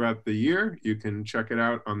coming up throughout the year. You can check it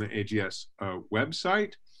out on the AGS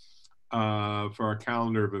website for our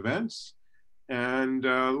calendar of events. And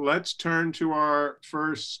let's turn to our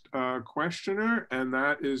first questioner, and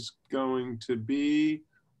that is going to be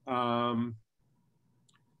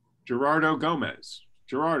Gerardo Gomez.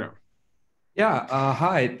 Gerardo. Yeah,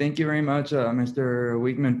 hi. Thank you very much, Mr.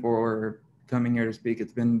 Wiegmann, for coming here to speak.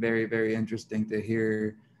 It's been very, very interesting to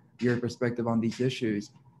hear your perspective on these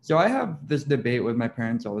issues. So I have this debate with my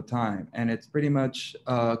parents all the time, and it's pretty much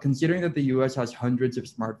considering that the US has hundreds of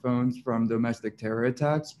smartphones from domestic terror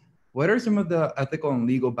attacks, what are some of the ethical and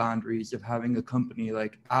legal boundaries of having a company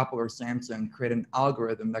like Apple or Samsung create an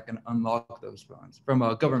algorithm that can unlock those phones from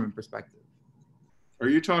a government perspective? Are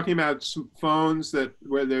you talking about phones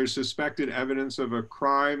where there's suspected evidence of a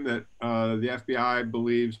crime that the FBI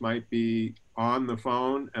believes might be on the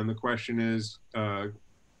phone, and the question is,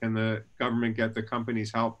 can the government get the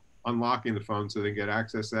company's help unlocking the phone so they get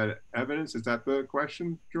access to that evidence? Is that the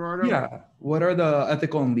question, Gerardo? Yeah. What are the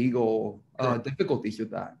ethical and legal Sure. difficulties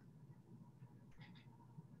with that?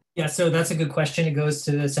 Yeah, so that's a good question. It goes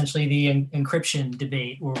to essentially the encryption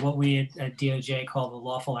debate, or what we at DOJ call the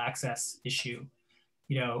lawful access issue.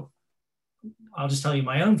 You know, I'll just tell you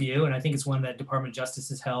my own view, and I think it's one that Department of Justice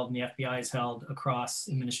has held and the FBI has held across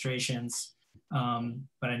administrations,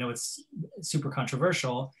 but I know it's super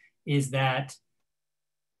controversial, is that,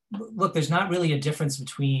 look, there's not really a difference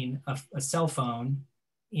between a cell phone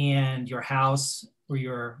and your house,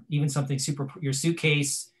 or even something your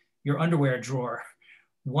suitcase, your underwear drawer.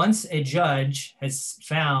 Once a judge has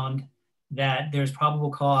found that there's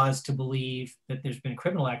probable cause to believe that there's been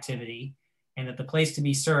criminal activity and that the place to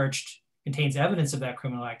be searched contains evidence of that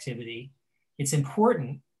criminal activity, it's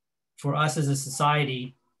important for us as a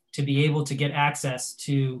society to be able to get access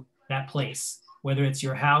to that place, whether it's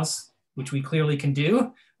your house, which we clearly can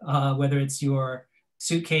do, whether it's your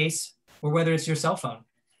suitcase, or whether it's your cell phone.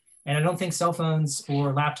 And I don't think cell phones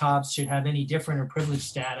or laptops should have any different or privileged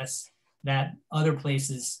status that other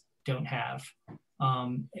places don't have,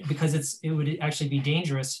 because it would actually be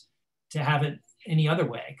dangerous to have it any other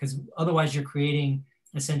way, because otherwise you're creating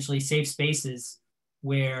essentially safe spaces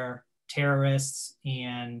where terrorists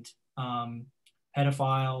and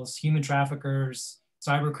pedophiles, human traffickers,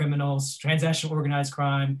 cyber criminals, transnational organized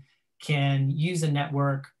crime can use a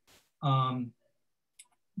network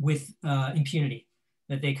with impunity,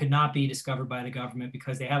 that they could not be discovered by the government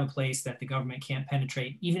because they have a place that the government can't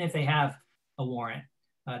penetrate, even if they have a warrant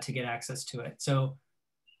to get access to it. So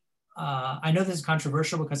I know this is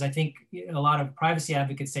controversial because I think a lot of privacy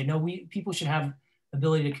advocates say, no, people should have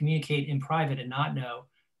ability to communicate in private and not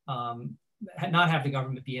have the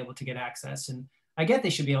government be able to get access. And I get they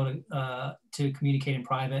should be able to communicate in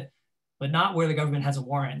private, but not where the government has a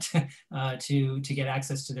warrant to get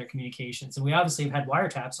access to their communications. And we obviously have had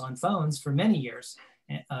wiretaps on phones for many years,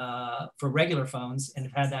 for regular phones, and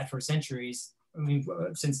have had that for centuries. I mean,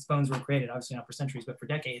 since phones were created, obviously not for centuries, but for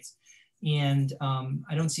decades. And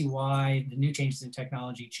I don't see why the new changes in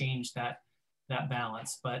technology change that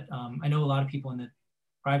balance. But I know a lot of people in the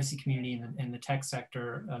privacy community and the tech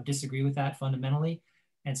sector disagree with that fundamentally.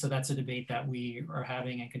 And so that's a debate that we are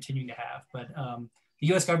having and continuing to have. But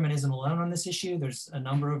the US government isn't alone on this issue. There's a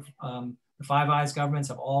number of the Five Eyes governments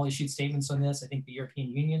have all issued statements on this. I think the European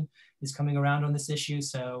Union is coming around on this issue.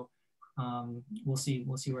 So we'll see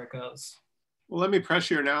where it goes. Well, let me press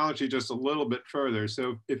your analogy just a little bit further.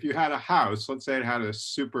 So if you had a house, let's say it had a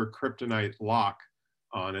super kryptonite lock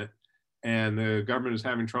on it, and the government is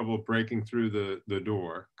having trouble breaking through the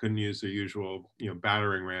door, couldn't use the usual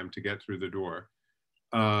battering ram to get through the door.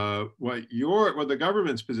 What the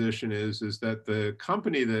government's position is that the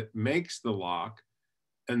company that makes the lock,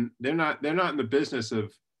 and they're not in the business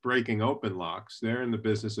of breaking open locks, they're in the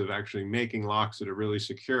business of actually making locks that are really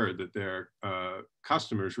secure, that their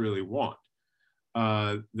customers really want.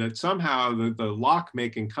 That somehow the lock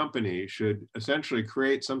making company should essentially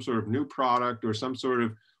create some sort of new product or some sort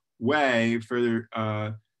of way for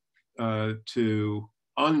to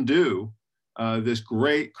undo this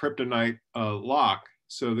great kryptonite lock,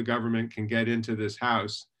 so the government can get into this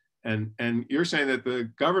house. And you're saying that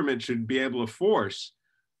the government should be able to force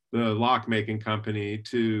the lock making company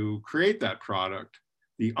to create that product,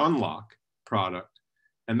 the unlock product.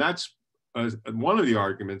 And that's one of the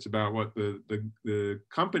arguments about what the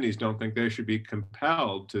companies don't think they should be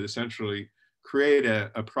compelled to essentially create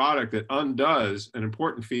a product that undoes an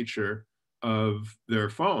important feature of their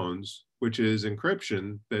phones, which is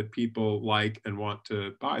encryption that people like and want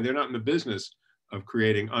to buy. They're not in the business of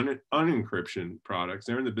creating unencryption products.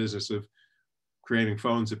 They're in the business of creating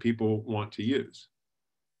phones that people want to use.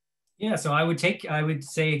 Yeah, so I would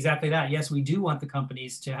say exactly that. Yes, we do want the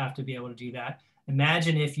companies to have to be able to do that.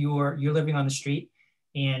 Imagine if you're living on the street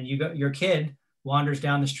and your kid wanders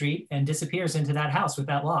down the street and disappears into that house with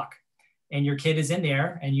that lock, and your kid is in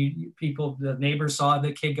there, and the neighbors saw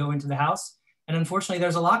the kid go into the house, and unfortunately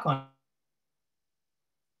there's a lock on.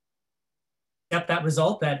 Accept that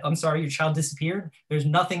result that, I'm sorry, your child disappeared. There's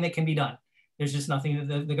nothing that can be done. There's just nothing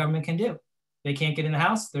that the government can do. They can't get in the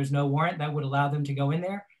house. There's no warrant that would allow them to go in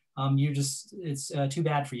there. It's too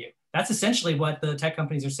bad for you. That's essentially what the tech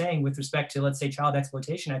companies are saying with respect to, let's say, child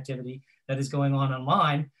exploitation activity that is going on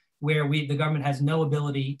online, where the government has no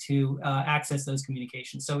ability to access those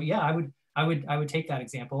communications. So yeah, I would take that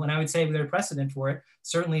example, and I would say there's precedent for it.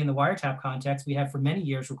 Certainly in the wiretap context, we have for many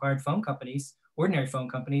years required phone companies, ordinary phone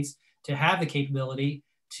companies, to have the capability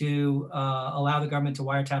to allow the government to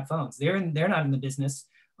wiretap phones. They're not in the business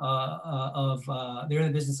they're in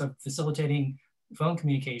the business of facilitating phone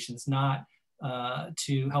communications, not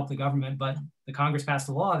to help the government. But the Congress passed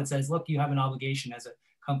a law that says, look, you have an obligation as a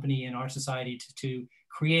company in our society to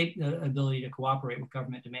create the ability to cooperate with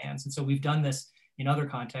government demands. And so we've done this in other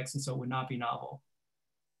contexts, and so it would not be novel.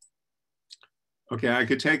 Okay, I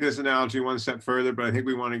could take this analogy one step further, but I think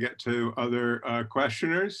we want to get to other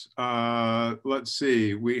questioners. Let's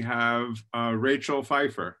see, we have Rachel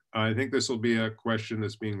Pfeiffer. I think this will be a question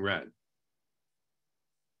that's being read.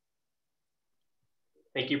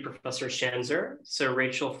 Thank you, Professor Schanzer. So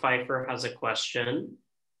Rachel Pfeiffer has a question,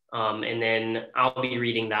 and then I'll be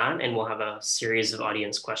reading that, and we'll have a series of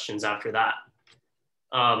audience questions after that.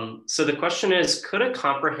 So the question is, could a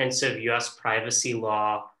comprehensive US privacy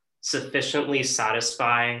law sufficiently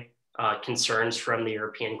satisfy concerns from the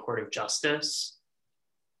European Court of Justice?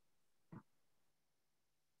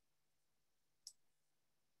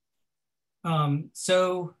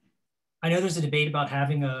 So I know there's a debate about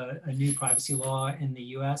having a new privacy law in the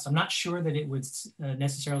US. I'm not sure that it would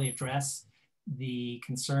necessarily address the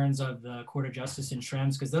concerns of the Court of Justice in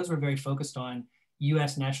Schrems, because those were very focused on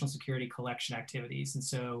US national security collection activities. And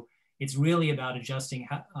so it's really about adjusting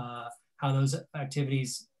how those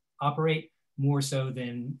activities operate, more so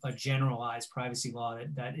than a generalized privacy law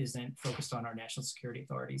that isn't focused on our national security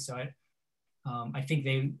authorities. So I think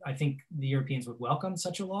the Europeans would welcome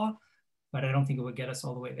such a law, but I don't think it would get us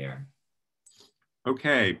all the way there.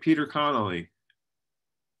 Okay, Peter Connolly.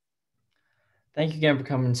 Thank you again for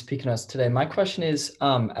coming and speaking to us today. My question is,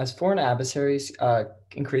 as foreign adversaries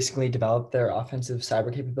increasingly develop their offensive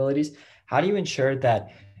cyber capabilities, how do you ensure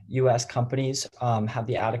that US companies have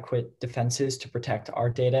the adequate defenses to protect our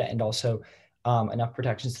data and also enough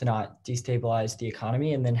protections to not destabilize the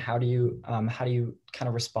economy? And then how do you kind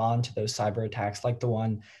of respond to those cyber attacks like the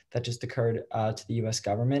one that just occurred to the US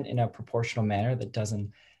government in a proportional manner that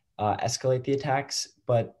doesn't escalate the attacks,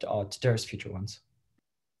 but deters future ones?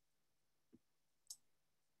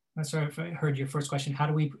 I'm sorry if I heard your first question. How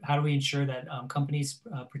do we ensure that companies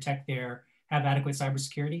have adequate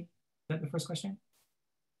cybersecurity? Is that the first question?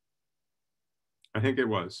 I think it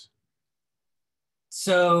was.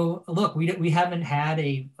 So look, we haven't had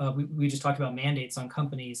we just talked about mandates on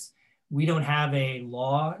companies. We don't have a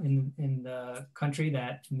law in the country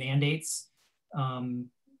that mandates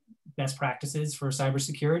best practices for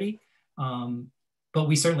cybersecurity. But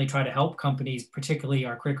we certainly try to help companies, particularly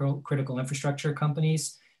our critical infrastructure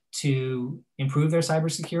companies, to improve their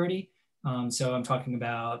cybersecurity. So I'm talking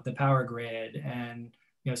about the power grid and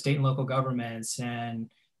state and local governments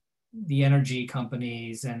and the energy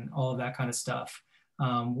companies and all of that kind of stuff,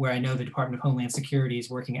 where I know the Department of Homeland Security is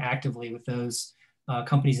working actively with those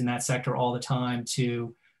companies in that sector all the time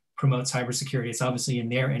to promote cybersecurity. It's obviously in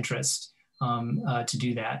their interest to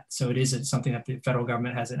do that. So it is something that the federal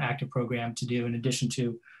government has an active program to do in addition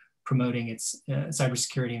to promoting its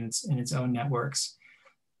cybersecurity in its own networks.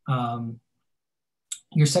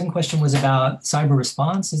 Your second question was about cyber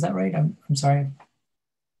response, is that right? I'm sorry.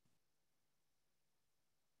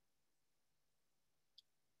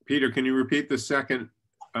 Peter, can you repeat the second?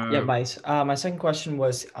 Yeah, Vice. My second question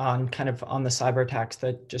was on the cyber attacks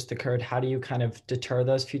that just occurred. How do you kind of deter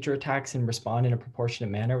those future attacks and respond in a proportionate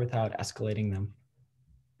manner without escalating them?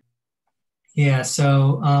 Yeah,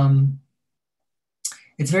 so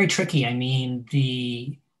it's very tricky. I mean,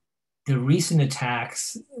 the recent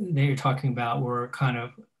attacks that you're talking about were kind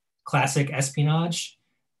of classic espionage,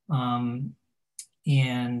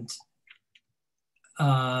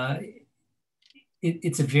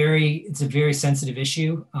 it's a very sensitive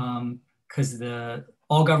issue because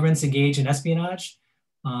all governments engage in espionage,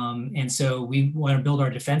 and so we want to build our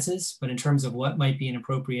defenses. But in terms of what might be an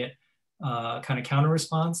appropriate kind of counter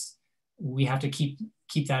response, we have to keep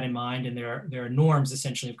that in mind. And there are norms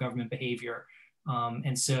essentially of government behavior.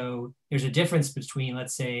 And so there's a difference between,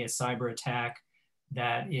 let's say, a cyber attack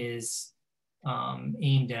that is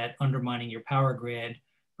aimed at undermining your power grid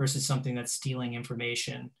versus something that's stealing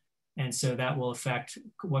information. And so that will affect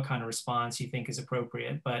what kind of response you think is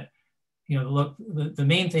appropriate. But look, the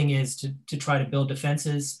main thing is to try to build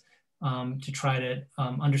defenses, to try to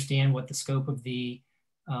understand what the scope of the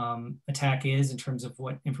attack is in terms of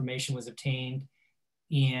what information was obtained.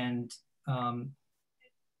 And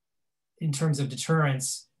in terms of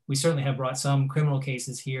deterrence, we certainly have brought some criminal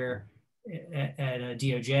cases here at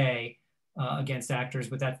DOJ against actors,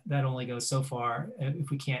 but that only goes so far if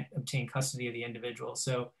we can't obtain custody of the individual.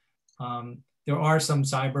 So there are some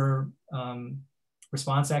cyber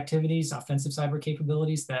response activities, offensive cyber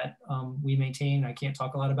capabilities that we maintain. I can't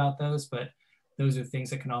talk a lot about those, but those are things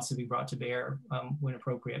that can also be brought to bear when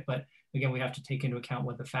appropriate. But again, we have to take into account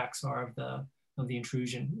what the facts are of the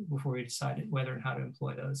intrusion before we decided whether and how to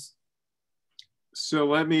employ those. So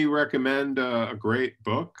let me recommend a great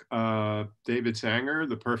book, David Sanger,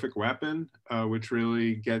 The Perfect Weapon, which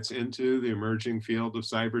really gets into the emerging field of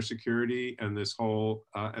cybersecurity and this whole,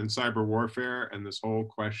 and cyber warfare, and this whole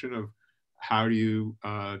question of how do you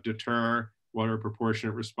deter, what are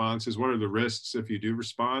proportionate responses, what are the risks if you do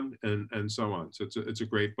respond, and so on. So it's a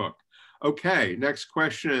great book. Okay, next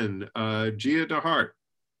question, Gia DeHart.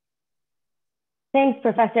 Thanks,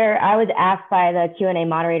 Professor. I was asked by the Q&A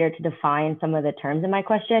moderator to define some of the terms in my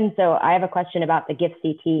question. So I have a question about the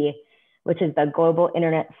GIFCT, which is the Global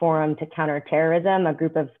Internet Forum to Counter Terrorism, a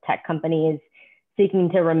group of tech companies seeking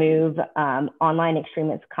to remove online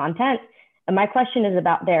extremist content. And my question is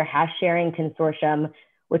about their hash sharing consortium,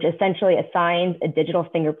 which essentially assigns a digital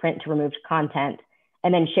fingerprint to removed content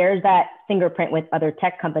and then shares that fingerprint with other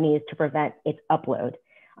tech companies to prevent its upload.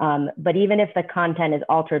 But even if the content is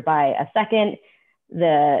altered by a second,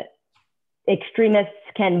 the extremists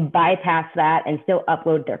can bypass that and still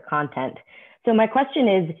upload their content. So my question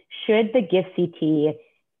is, should the GIFCT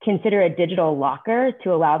consider a digital locker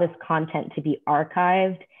to allow this content to be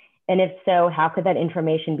archived? And if so, how could that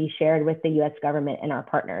information be shared with the US government and our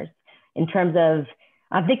partners? In terms of,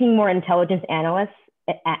 I'm thinking more intelligence analysis,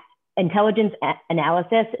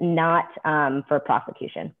 not for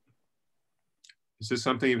prosecution. Is this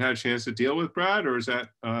something you've had a chance to deal with, Brad, or is that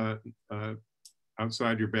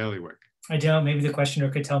outside your bailiwick? I don't. Maybe the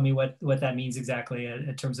questioner could tell me what that means exactly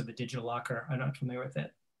in terms of a digital locker. I'm not familiar with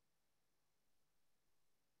it.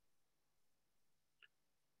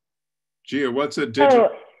 Gia, what's a digital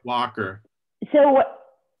locker? So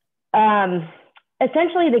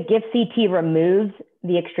essentially the GIFCT removes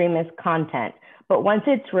the extremist content, but once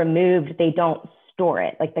it's removed, they don't store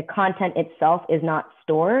it. Like the content itself is not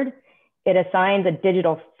stored. It assigns a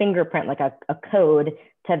digital fingerprint, like a code,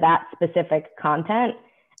 to that specific content.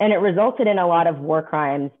 And it resulted in a lot of war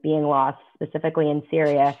crimes being lost, specifically in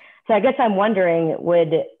Syria. So I guess I'm wondering,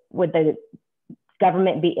 would the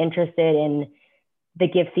government be interested in the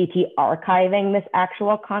GIFCT archiving this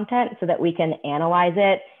actual content so that we can analyze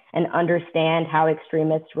it and understand how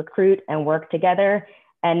extremists recruit and work together,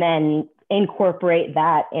 and then incorporate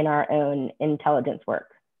that in our own intelligence work?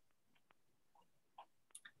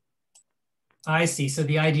 I see. So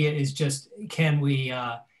the idea is just, can we,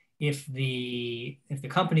 if the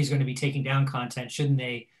company is going to be taking down content, shouldn't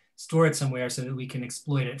they store it somewhere so that we can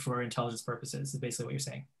exploit it for intelligence purposes? Is basically what you're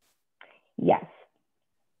saying. Yes.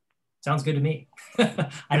 Sounds good to me.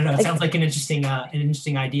 I don't know. It sounds like an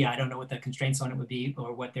interesting idea. I don't know what the constraints on it would be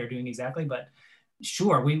or what they're doing exactly, but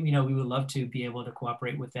sure, we would love to be able to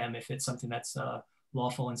cooperate with them if it's something that's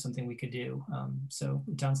lawful and something we could do. So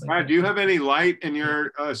it sounds like. Brad, do you have any light in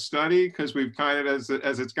your study? Because we've kind of,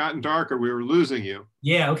 as it's gotten darker, we were losing you.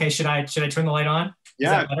 Yeah. Okay. Should I turn the light on?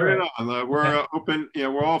 Yeah, turn it on. We're open.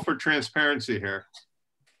 We're all for transparency here.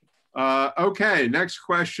 Okay. Next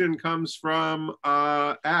question comes from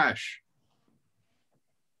Ash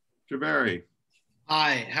Javeri.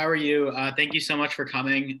 Hi. How are you? Thank you so much for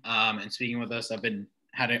coming and speaking with us. I've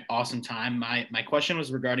had an awesome time. My question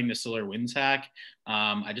was regarding the SolarWinds hack.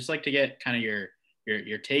 I'd just like to get kind of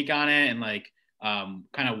your take on it, and like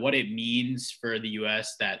kind of what it means for the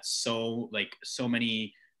US that so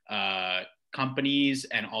many companies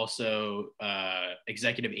and also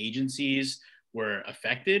executive agencies were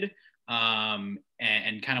affected,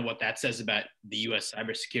 and kind of what that says about the US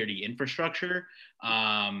cybersecurity infrastructure,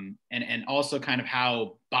 and also kind of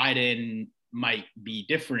how Biden might be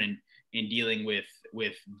different in dealing with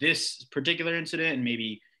this particular incident and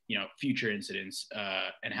maybe future incidents,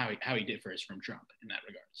 and how he differs from Trump in that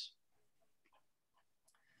regards.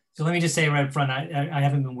 So let me just say right up front, I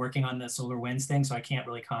haven't been working on the SolarWinds thing, so I can't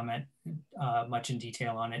really comment much in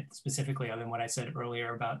detail on it specifically, other than what I said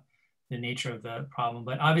earlier about the nature of the problem.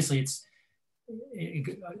 But obviously it's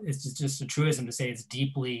just a truism to say it's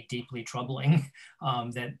deeply, deeply troubling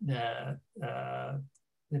that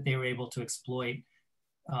they were able to exploit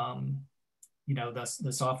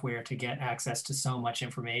the software to get access to so much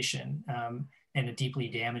information, and a deeply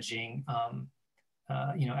damaging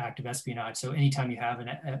act of espionage. So anytime you have an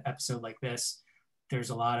episode like this, there's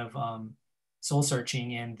a lot of soul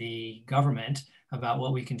searching in the government about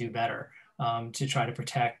what we can do better to try to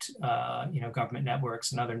protect government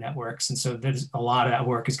networks and other networks. And so there's a lot of that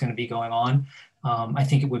work is going to be going on. I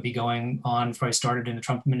think it would be going on, probably started in the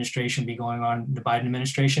Trump administration, be going on in the Biden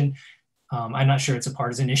administration. I'm not sure it's a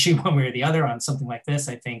partisan issue one way or the other on something like this.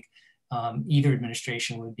 I think either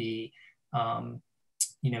administration would be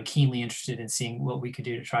keenly interested in seeing what we could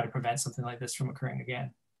do to try to prevent something like this from occurring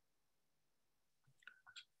again.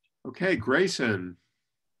 Okay, Grayson.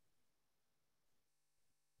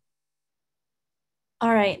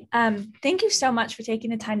 All right. Thank you so much for taking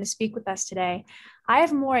the time to speak with us today. I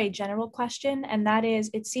have more a general question, and that is,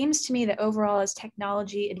 it seems to me that overall, as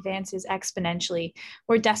technology advances exponentially,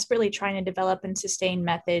 we're desperately trying to develop and sustain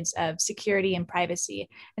methods of security and privacy.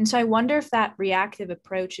 And so I wonder if that reactive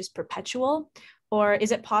approach is perpetual, or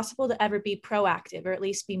is it possible to ever be proactive, or at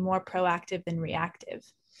least be more proactive than reactive?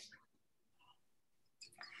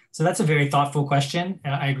 So that's a very thoughtful question.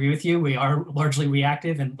 I agree with you. We are largely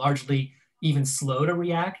reactive and largely even slow to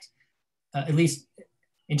react, at least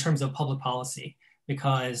in terms of public policy,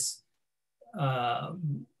 because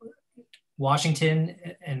Washington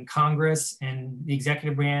and Congress and the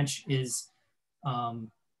executive branch is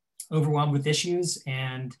overwhelmed with issues,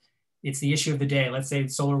 and it's the issue of the day. Let's say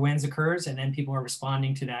solar winds occurs, and then people are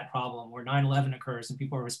responding to that problem, or 9/11 occurs and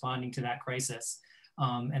people are responding to that crisis.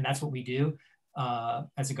 And that's what we do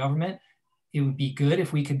as a government. It would be good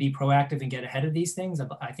if we could be proactive and get ahead of these things.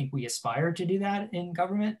 I think we aspire to do that in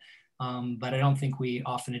government, but I don't think we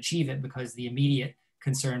often achieve it because the immediate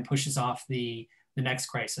concern pushes off the next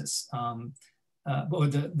crisis, or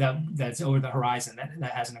that's over the horizon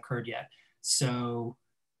that hasn't occurred yet. So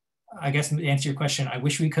I guess to answer your question, I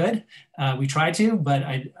wish we could. We try to, but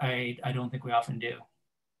I don't think we often do.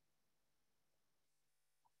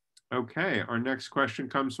 Okay, our next question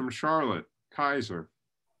comes from Charlotte Kaiser.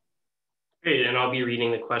 Great, and I'll be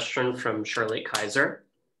reading the question from Charlotte Kaiser.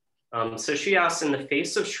 So she asks, in the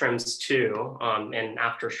face of Schrems 2 and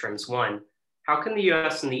after Schrems 1, how can the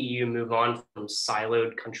US and the EU move on from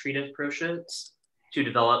siloed country approaches to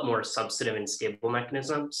develop more substantive and stable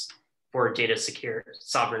mechanisms for data secure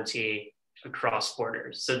sovereignty across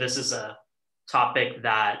borders? So this is a topic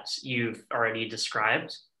that you've already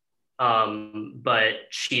described, but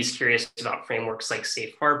she's curious about frameworks like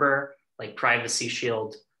Safe Harbor, like Privacy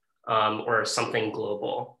Shield, or something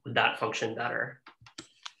global. Would that function better?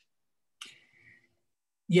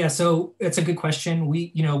 Yeah, so it's a good question.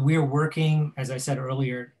 We're working, as I said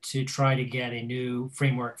earlier, to try to get a new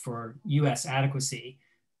framework for US adequacy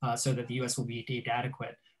so that the US will be deemed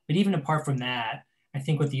adequate. But even apart from that, I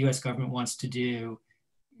think what the US government wants to do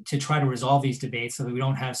to try to resolve these debates so that we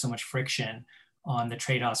don't have so much friction on the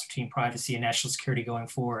trade-offs between privacy and national security going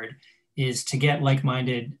forward is to get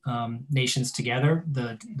like-minded nations together,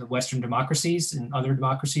 the Western democracies and other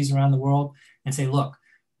democracies around the world, and say, look,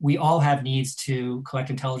 we all have needs to collect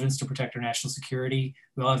intelligence to protect our national security.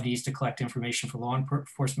 We all have needs to collect information for law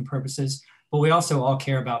enforcement purposes, but we also all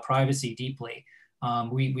care about privacy deeply.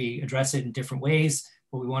 We address it in different ways,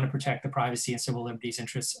 but we want to protect the privacy and civil liberties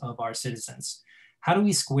interests of our citizens. How do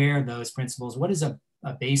we square those principles? What is a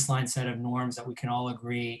baseline set of norms that we can all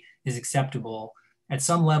agree is acceptable at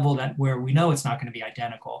some level that where we know it's not going to be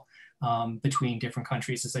identical between different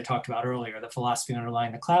countries? As I talked about earlier, the philosophy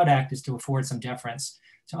underlying the Cloud Act is to afford some deference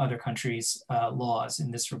to other countries' laws in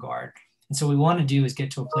this regard. And so what we want to do is get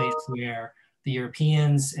to a place where the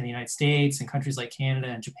Europeans and the United States and countries like Canada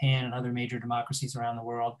and Japan and other major democracies around the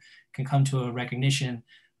world can come to a recognition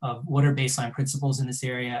of what are baseline principles in this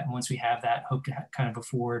area. And once we have that, hope to kind of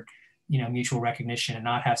afford mutual recognition and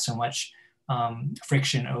not have so much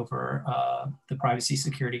friction over the privacy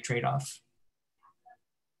security trade-off.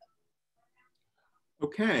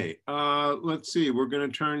 Okay, let's see. We're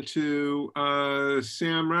going to turn to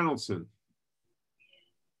Sam Reynoldson.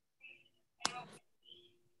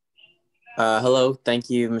 Hello, thank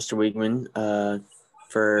you, Mr. Wiegmann,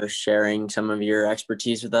 for sharing some of your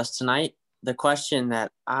expertise with us tonight. The question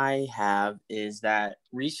that I have is that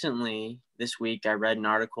recently, this week, I read an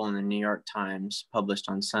article in the New York Times published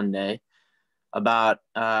on Sunday about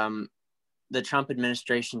the Trump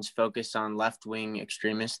administration's focus on left-wing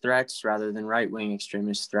extremist threats rather than right-wing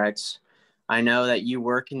extremist threats. I know that you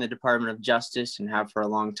work in the Department of Justice and have for a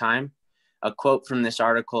long time. A quote from this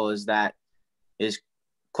article is,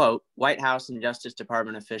 quote, White House and Justice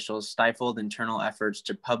Department officials stifled internal efforts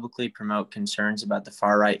to publicly promote concerns about the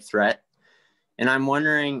far-right threat. And I'm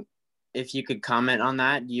wondering if you could comment on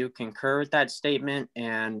that. Do you concur with that statement?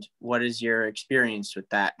 And what is your experience with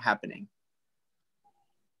that happening?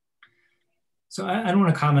 So I don't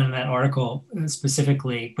want to comment on that article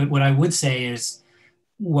specifically, but what I would say is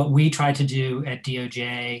what we try to do at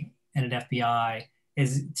DOJ and at FBI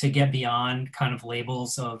is to get beyond kind of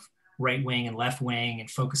labels of right wing and left wing and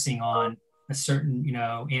focusing on a certain,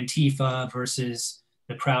 Antifa versus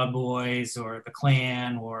the Proud Boys or the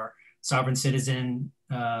Klan or sovereign citizen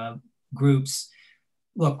groups.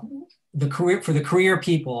 Look, for the career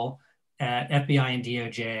people at FBI and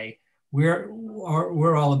DOJ,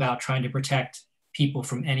 we're all about trying to protect people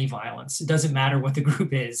from any violence. It doesn't matter what the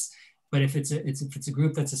group is, but if it's a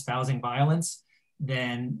group that's espousing violence,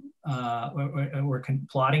 then or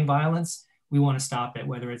plotting violence, we want to stop it,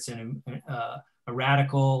 whether it's a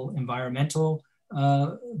radical environmental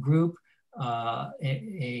group, an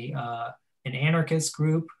anarchist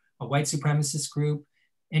group, a white supremacist group,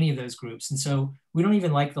 any of those groups. And so we don't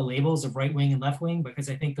even like the labels of right wing and left wing, because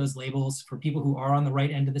I think those labels, for people who are on the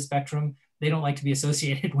right end of the spectrum, they don't like to be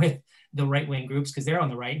associated with the right wing groups because they're on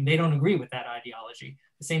the right and they don't agree with that ideology.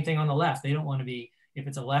 The same thing on the left. They don't want to be, if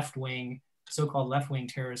it's a left wing, so-called left wing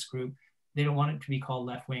terrorist group, they don't want it to be called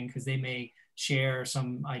left wing because they may share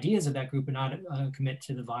some ideas of that group and not commit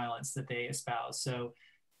to the violence that they espouse. So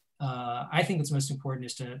I think what's most important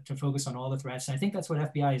is to focus on all the threats. And I think that's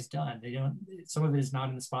what FBI has done. They don't, some of it is not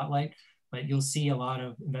in the spotlight, but you'll see a lot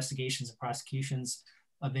of investigations and prosecutions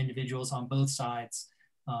of individuals on both sides,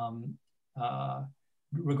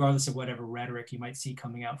 regardless of whatever rhetoric you might see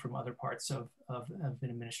coming out from other parts of an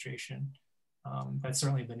administration. That's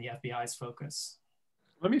certainly been the FBI's focus.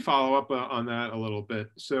 Let me follow up on that a little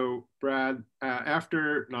bit. So Brad,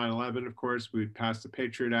 after 9/11, of course, we passed the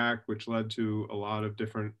Patriot Act, which led to a lot of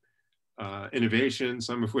different innovations,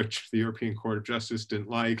 some of which the European Court of Justice didn't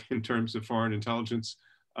like in terms of foreign intelligence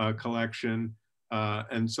collection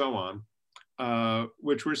and so on,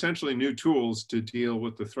 which were essentially new tools to deal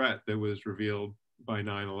with the threat that was revealed by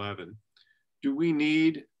 9/11. Do we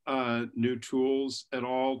need new tools at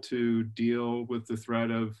all to deal with the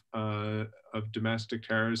threat of domestic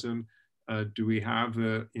terrorism? Do we have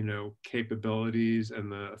the capabilities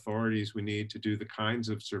and the authorities we need to do the kinds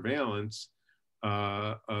of surveillance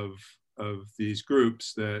of these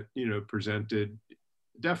groups that presented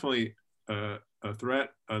definitely a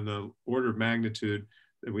threat on the order of magnitude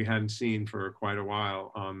that we hadn't seen for quite a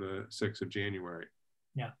while on the 6th of January?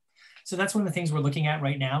 Yeah. So that's one of the things we're looking at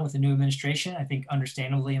right now with the new administration. I think,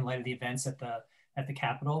 understandably, in light of the events at the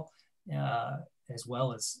Capitol, as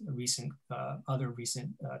well as other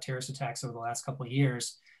recent terrorist attacks over the last couple of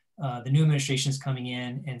years, the new administration is coming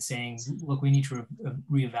in and saying, look, we need to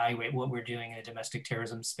reevaluate what we're doing in a domestic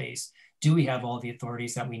terrorism space. Do we have all the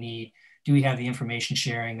authorities that we need? Do we have the information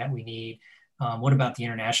sharing that we need? What about the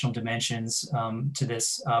international dimensions to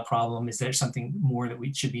this problem? Is there something more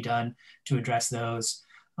that should be done to address those?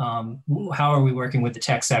 How are we working with the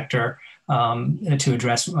tech sector to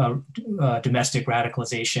address domestic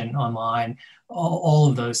radicalization online? All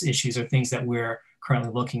of those issues are things that we're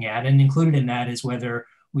currently looking at. And included in that is whether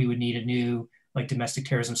we would need a new domestic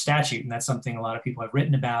terrorism statute. And that's something a lot of people have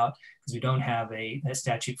written about, because we don't have a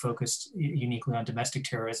statute focused uniquely on domestic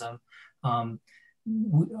terrorism. On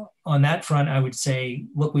that front, I would say,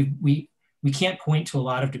 look, we can't point to a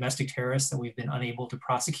lot of domestic terrorists that we've been unable to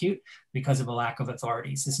prosecute because of a lack of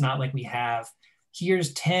authorities. It's not like we have,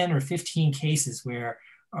 here's 10 or 15 cases where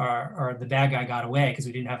the bad guy got away because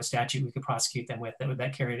we didn't have a statute we could prosecute them with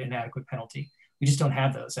that carried an adequate penalty. We just don't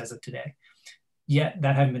have those as of today. Yet,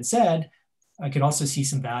 that having been said, I could also see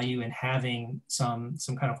some value in having some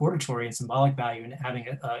kind of hortatory and symbolic value in having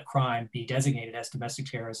a crime be designated as domestic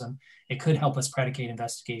terrorism. It could help us predicate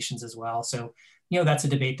investigations as well. So, that's a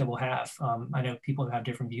debate that we'll have. I know people have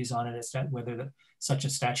different views on it as to whether such a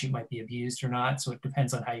statute might be abused or not. So it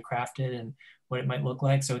depends on how you craft it and what it might look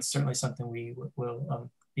like. So it's certainly something we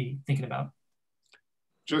will be thinking about.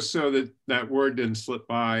 Just so that word didn't slip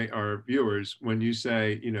by our viewers, when you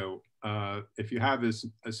say, if you have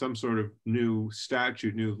some sort of new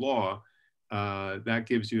statute, new law, that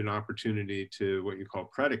gives you an opportunity to what you call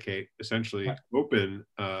predicate, essentially open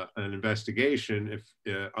an investigation if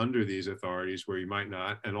under these authorities where you might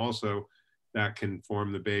not, and also that can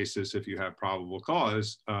form the basis, if you have probable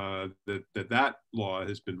cause, that law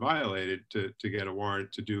has been violated, to get a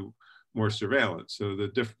warrant to do more surveillance. So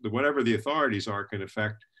whatever the authorities are can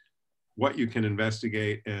affect what you can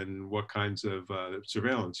investigate and what kinds of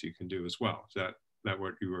surveillance you can do as well. Is that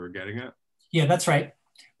what you were getting at? Yeah, that's right.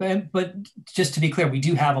 But just to be clear, we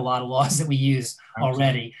do have a lot of laws that we use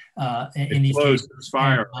already in these cases.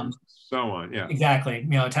 Firearms, so on, yeah. Exactly.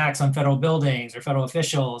 Attacks on federal buildings or federal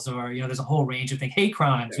officials, or there's a whole range of things. Hate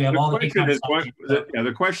crimes. We have all the hate crimes.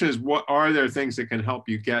 The question is, what are there things that can help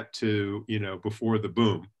you get to before the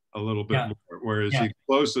boom a little bit more? Whereas the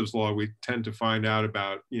explosives law, we tend to find out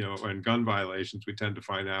about, and gun violations, we tend to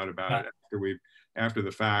find out about it after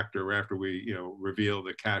the fact, or after we, reveal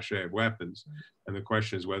the cache of weapons. And the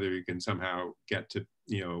question is whether you can somehow get to,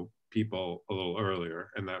 people a little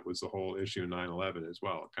earlier. And that was the whole issue in 9/11 as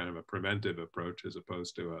well, kind of a preventive approach as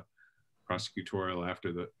opposed to a prosecutorial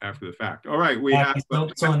after the fact. All right,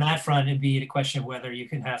 so on that front, it'd be a question of whether you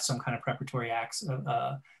can have some kind of preparatory acts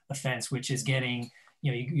offense, which is getting,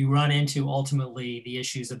 you run into ultimately the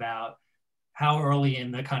issues about how early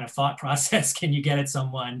in the kind of thought process can you get at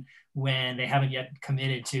someone when they haven't yet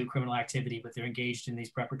committed to criminal activity, but they're engaged in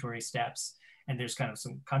these preparatory steps. and there's kind of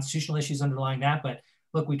some constitutional issues underlying that. But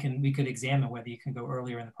look, we could examine whether you can go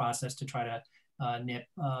earlier in the process to try to nip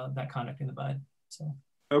that conduct in the bud. So.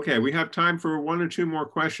 Okay, we have time for one or two more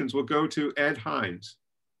questions. We'll go to Ed Hines.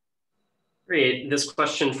 Great. This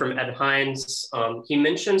question from Ed Hines. He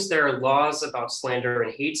mentions there are laws about slander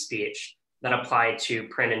and hate speech that apply to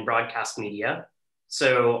print and broadcast media.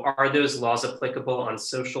 So are those laws applicable on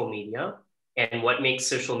social media? And what makes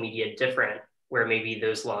social media different where maybe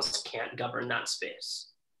those laws can't govern that space?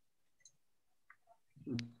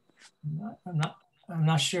 I'm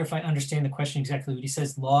not sure if I understand the question exactly, but he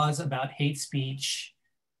says laws about hate speech.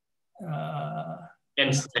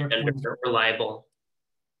 And slander or libel.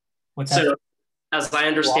 What's that? So, as I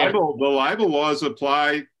understand, the libel laws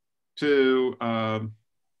apply to,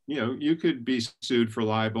 you could be sued for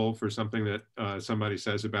libel for something that somebody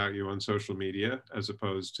says about you on social media, as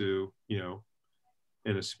opposed to,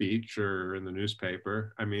 in a speech or in the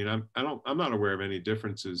newspaper. I mean, I'm not aware of any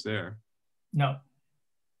differences there. No.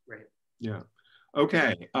 Right. Yeah.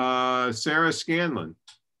 Okay. Sarah Scanlon.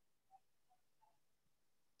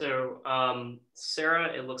 So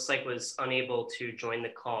Sarah, it looks like was unable to join the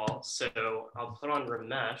call. So I'll put on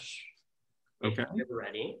Ramesh. Okay. If you're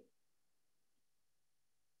ready.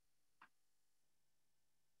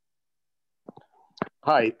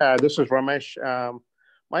 Hi, this is Ramesh.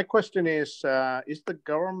 My question is the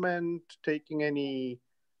government taking any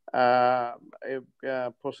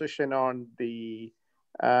position on the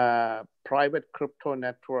private crypto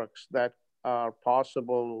networks that are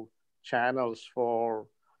possible channels for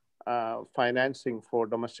financing for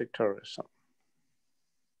domestic terrorism?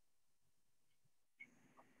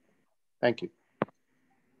 Thank you.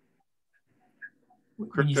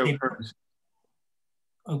 Cryptocurrency.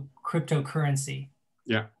 Oh, cryptocurrency.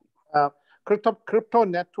 Yeah. Crypto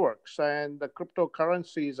networks and the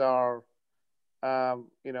cryptocurrencies are,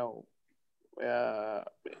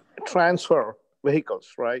 transfer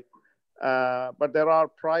vehicles, right? But there are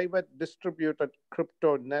private distributed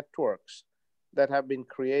crypto networks that have been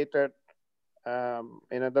created.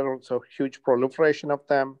 In other words, a huge proliferation of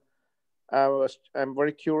them. I'm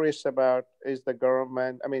very curious about, is the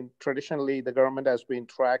government, traditionally the government has been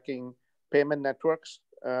tracking payment networks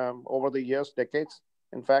over the years, decades,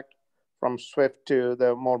 in fact, from SWIFT to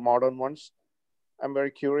the more modern ones. I'm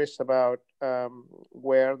very curious about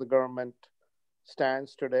where the government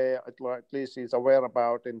stands today, at least is aware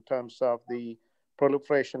about, in terms of the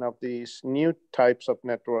proliferation of these new types of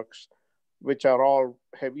networks, which are all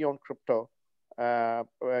heavy on crypto. Got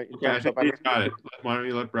it. Why don't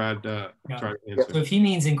you let Brad try to answer? So if he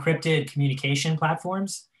means encrypted communication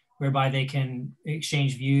platforms, whereby they can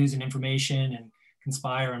exchange views and information and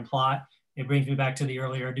conspire and plot, it brings me back to the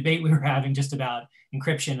earlier debate we were having just about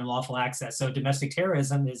encryption and lawful access. So domestic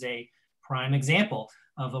terrorism is a prime example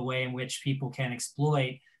of a way in which people can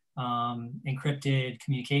exploit encrypted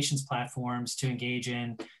communications platforms to engage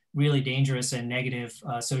in really dangerous and negative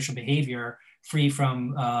social behavior free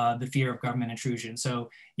from the fear of government intrusion. So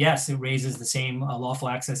yes, it raises the same lawful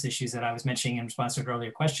access issues that I was mentioning in response to an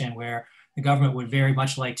earlier question, where the government would very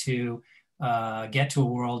much like to get to a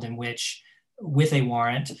world in which, with a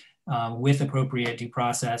warrant, with appropriate due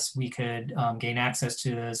process, we could gain access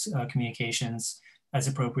to those communications as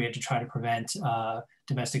appropriate to try to prevent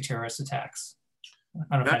domestic terrorist attacks.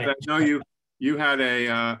 I don't know if I know you had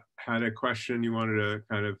a question you wanted to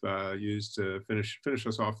kind of use to finish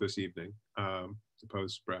us off this evening.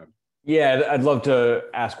 Suppose, Brad. Yeah, I'd love to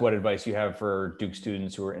ask what advice you have for Duke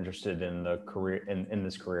students who are interested in the career in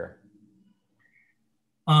this career.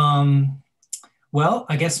 Well,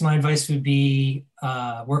 I guess my advice would be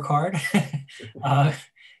work hard, get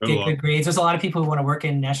good grades. There's a lot of people who want to work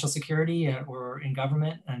in national security or in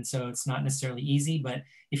government, and so it's not necessarily easy, but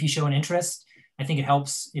if you show an interest, I think it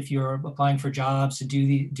helps if you're applying for jobs to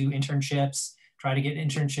do internships, try to get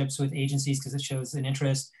internships with agencies because it shows an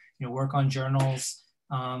interest, work on journals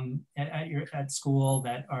at school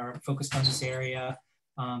that are focused on this area,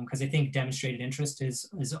 because I think demonstrated interest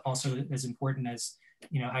is also as important as,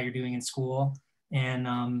 how you're doing in school. And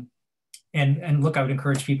look, I would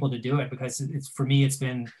encourage people to do it because for me, it's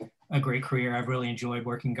been a great career. I've really enjoyed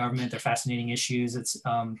working in government. They're fascinating issues. It's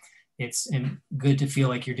good to feel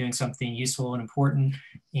like you're doing something useful and important,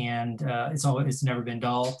 and it's never been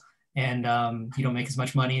dull. And you don't make as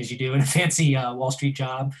much money as you do in a fancy Wall Street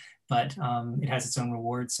job, but it has its own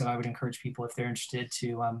rewards. So I would encourage people, if they're interested,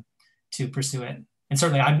 to pursue it. And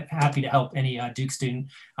certainly, I'm happy to help any Duke student.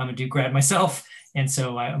 I'm a Duke grad myself, and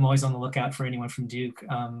so I'm always on the lookout for anyone from Duke.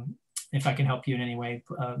 If I can help you in any way,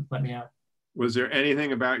 let me know. Was there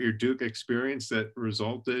anything about your Duke experience that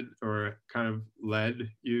resulted or kind of led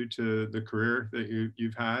you to the career that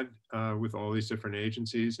you've had with all these different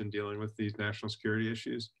agencies and dealing with these national security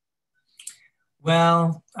issues?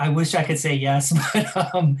 Well, I wish I could say yes,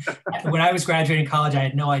 but when I was graduating college, I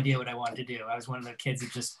had no idea what I wanted to do. I was one of the kids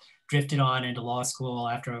that just drifted on into law school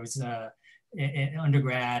after I was in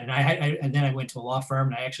undergrad, and then I went to a law firm.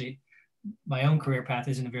 And I actually, my own career path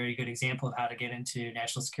isn't a very good example of how to get into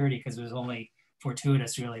national security, because it was only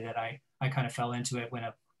fortuitous, really, that I kind of fell into it when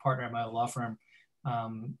a partner at my old law firm,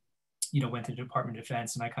 went to the Department of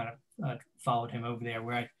Defense, and I kind of followed him over there,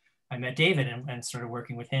 where I met David and started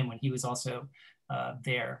working with him when he was also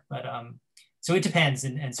there. But so it depends,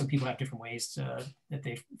 and so people have different ways that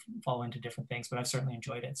they fall into different things. But I've certainly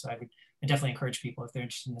enjoyed it, so I definitely encourage people, if they're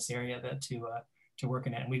interested in this area, to work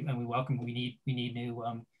in it. And we welcome. We need new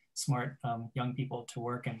smart young people to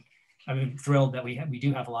work, and I'm thrilled that we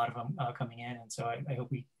do have a lot of them coming in, and so I hope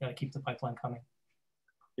we keep the pipeline coming.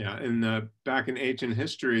 Yeah, and back in ancient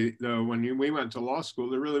history, though, when we went to law school,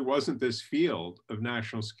 there really wasn't this field of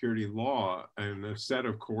national security law and a set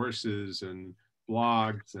of courses and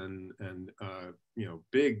blogs and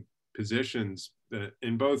big positions that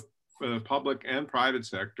in both the public and private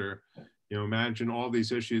sector. Imagine all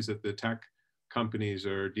these issues that the tech companies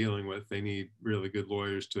are dealing with. They need really good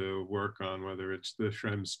lawyers to work on, whether it's the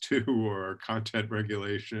Schrems 2 or content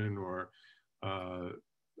regulation or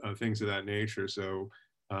things of that nature. So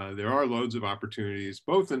there are loads of opportunities,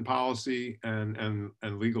 both in policy and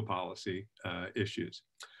legal policy issues.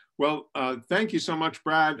 Well, thank you so much,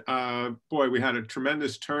 Brad. Boy, we had a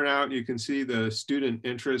tremendous turnout. You can see the student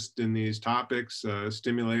interest in these topics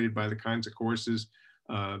stimulated by the kinds of courses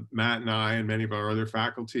Matt and I and many of our other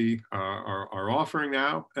faculty are offering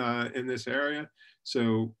now in this area.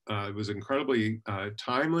 So it was incredibly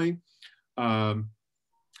timely. We're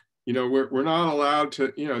not allowed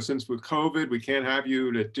to, since with COVID, we can't have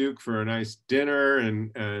you at Duke for a nice dinner,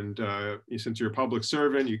 and since you're a public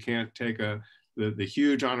servant, you can't take the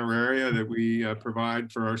huge honoraria that we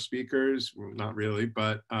provide for our speakers. Well, not really,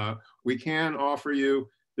 but we can offer you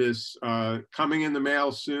this coming in the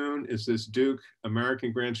mail soon is this Duke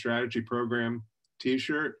American Grand Strategy Program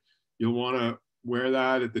t-shirt. You'll want to wear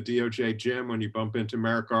that at the DOJ gym when you bump into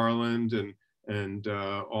Merrick Garland and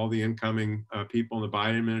all the incoming people in the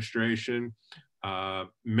Biden administration.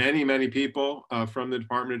 Many people from the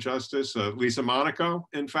Department of Justice. Lisa Monaco,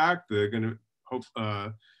 in fact, they're going to hope,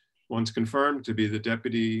 once confirmed, to be the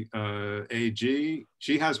deputy AG.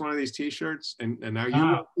 She has one of these t-shirts, and now you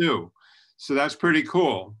will too. So that's pretty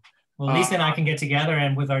cool. Well, Lisa and I can get together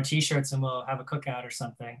and with our t-shirts, and we'll have a cookout or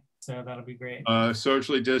something. So that'll be great.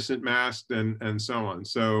 Socially distant, masked, and so on.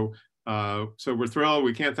 So we're thrilled.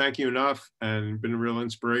 We can't thank you enough, and been a real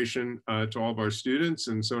inspiration to all of our students,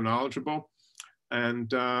 and so knowledgeable.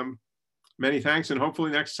 And many thanks. And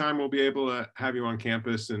hopefully next time we'll be able to have you on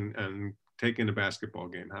campus and take in a basketball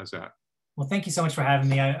game. How's that? Well, thank you so much for having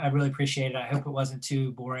me. I really appreciate it. I hope it wasn't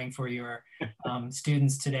too boring for your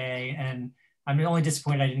students today. And I'm only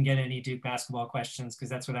disappointed I didn't get any Duke basketball questions, because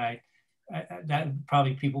that's what that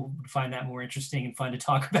probably people would find that more interesting and fun to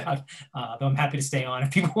talk about. Though I'm happy to stay on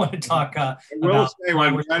if people want to talk about. We'll say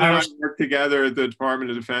when Brad and I worked together at the Department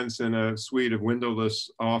of Defense in a suite of windowless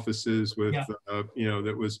offices with,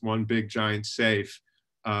 that was one big giant safe.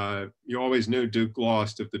 You always knew Duke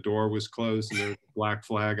lost if the door was closed and there was a black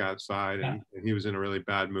flag outside, and he was in a really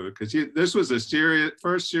bad mood, because this was the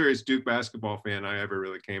first serious Duke basketball fan I ever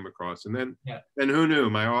really came across. And then who knew?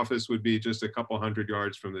 My office would be just a couple 100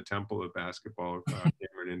 yards from the temple of basketball,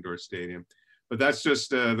 Cameron Indoor Stadium. But that's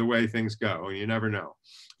just the way things go, and you never know.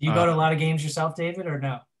 Do you go to a lot of games yourself, David, or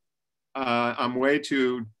no? I'm way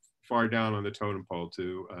too far down on the totem pole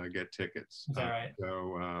to get tickets. Is that right?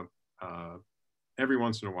 So every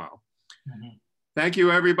once in a while. Thank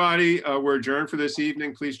you, everybody. We're adjourned for this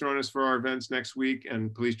evening. Please join us for our events next week,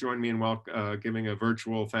 and please join me in giving a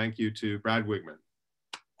virtual thank you to Brad Wiegmann.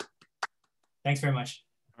 Thanks very much.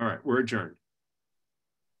 All right, we're adjourned.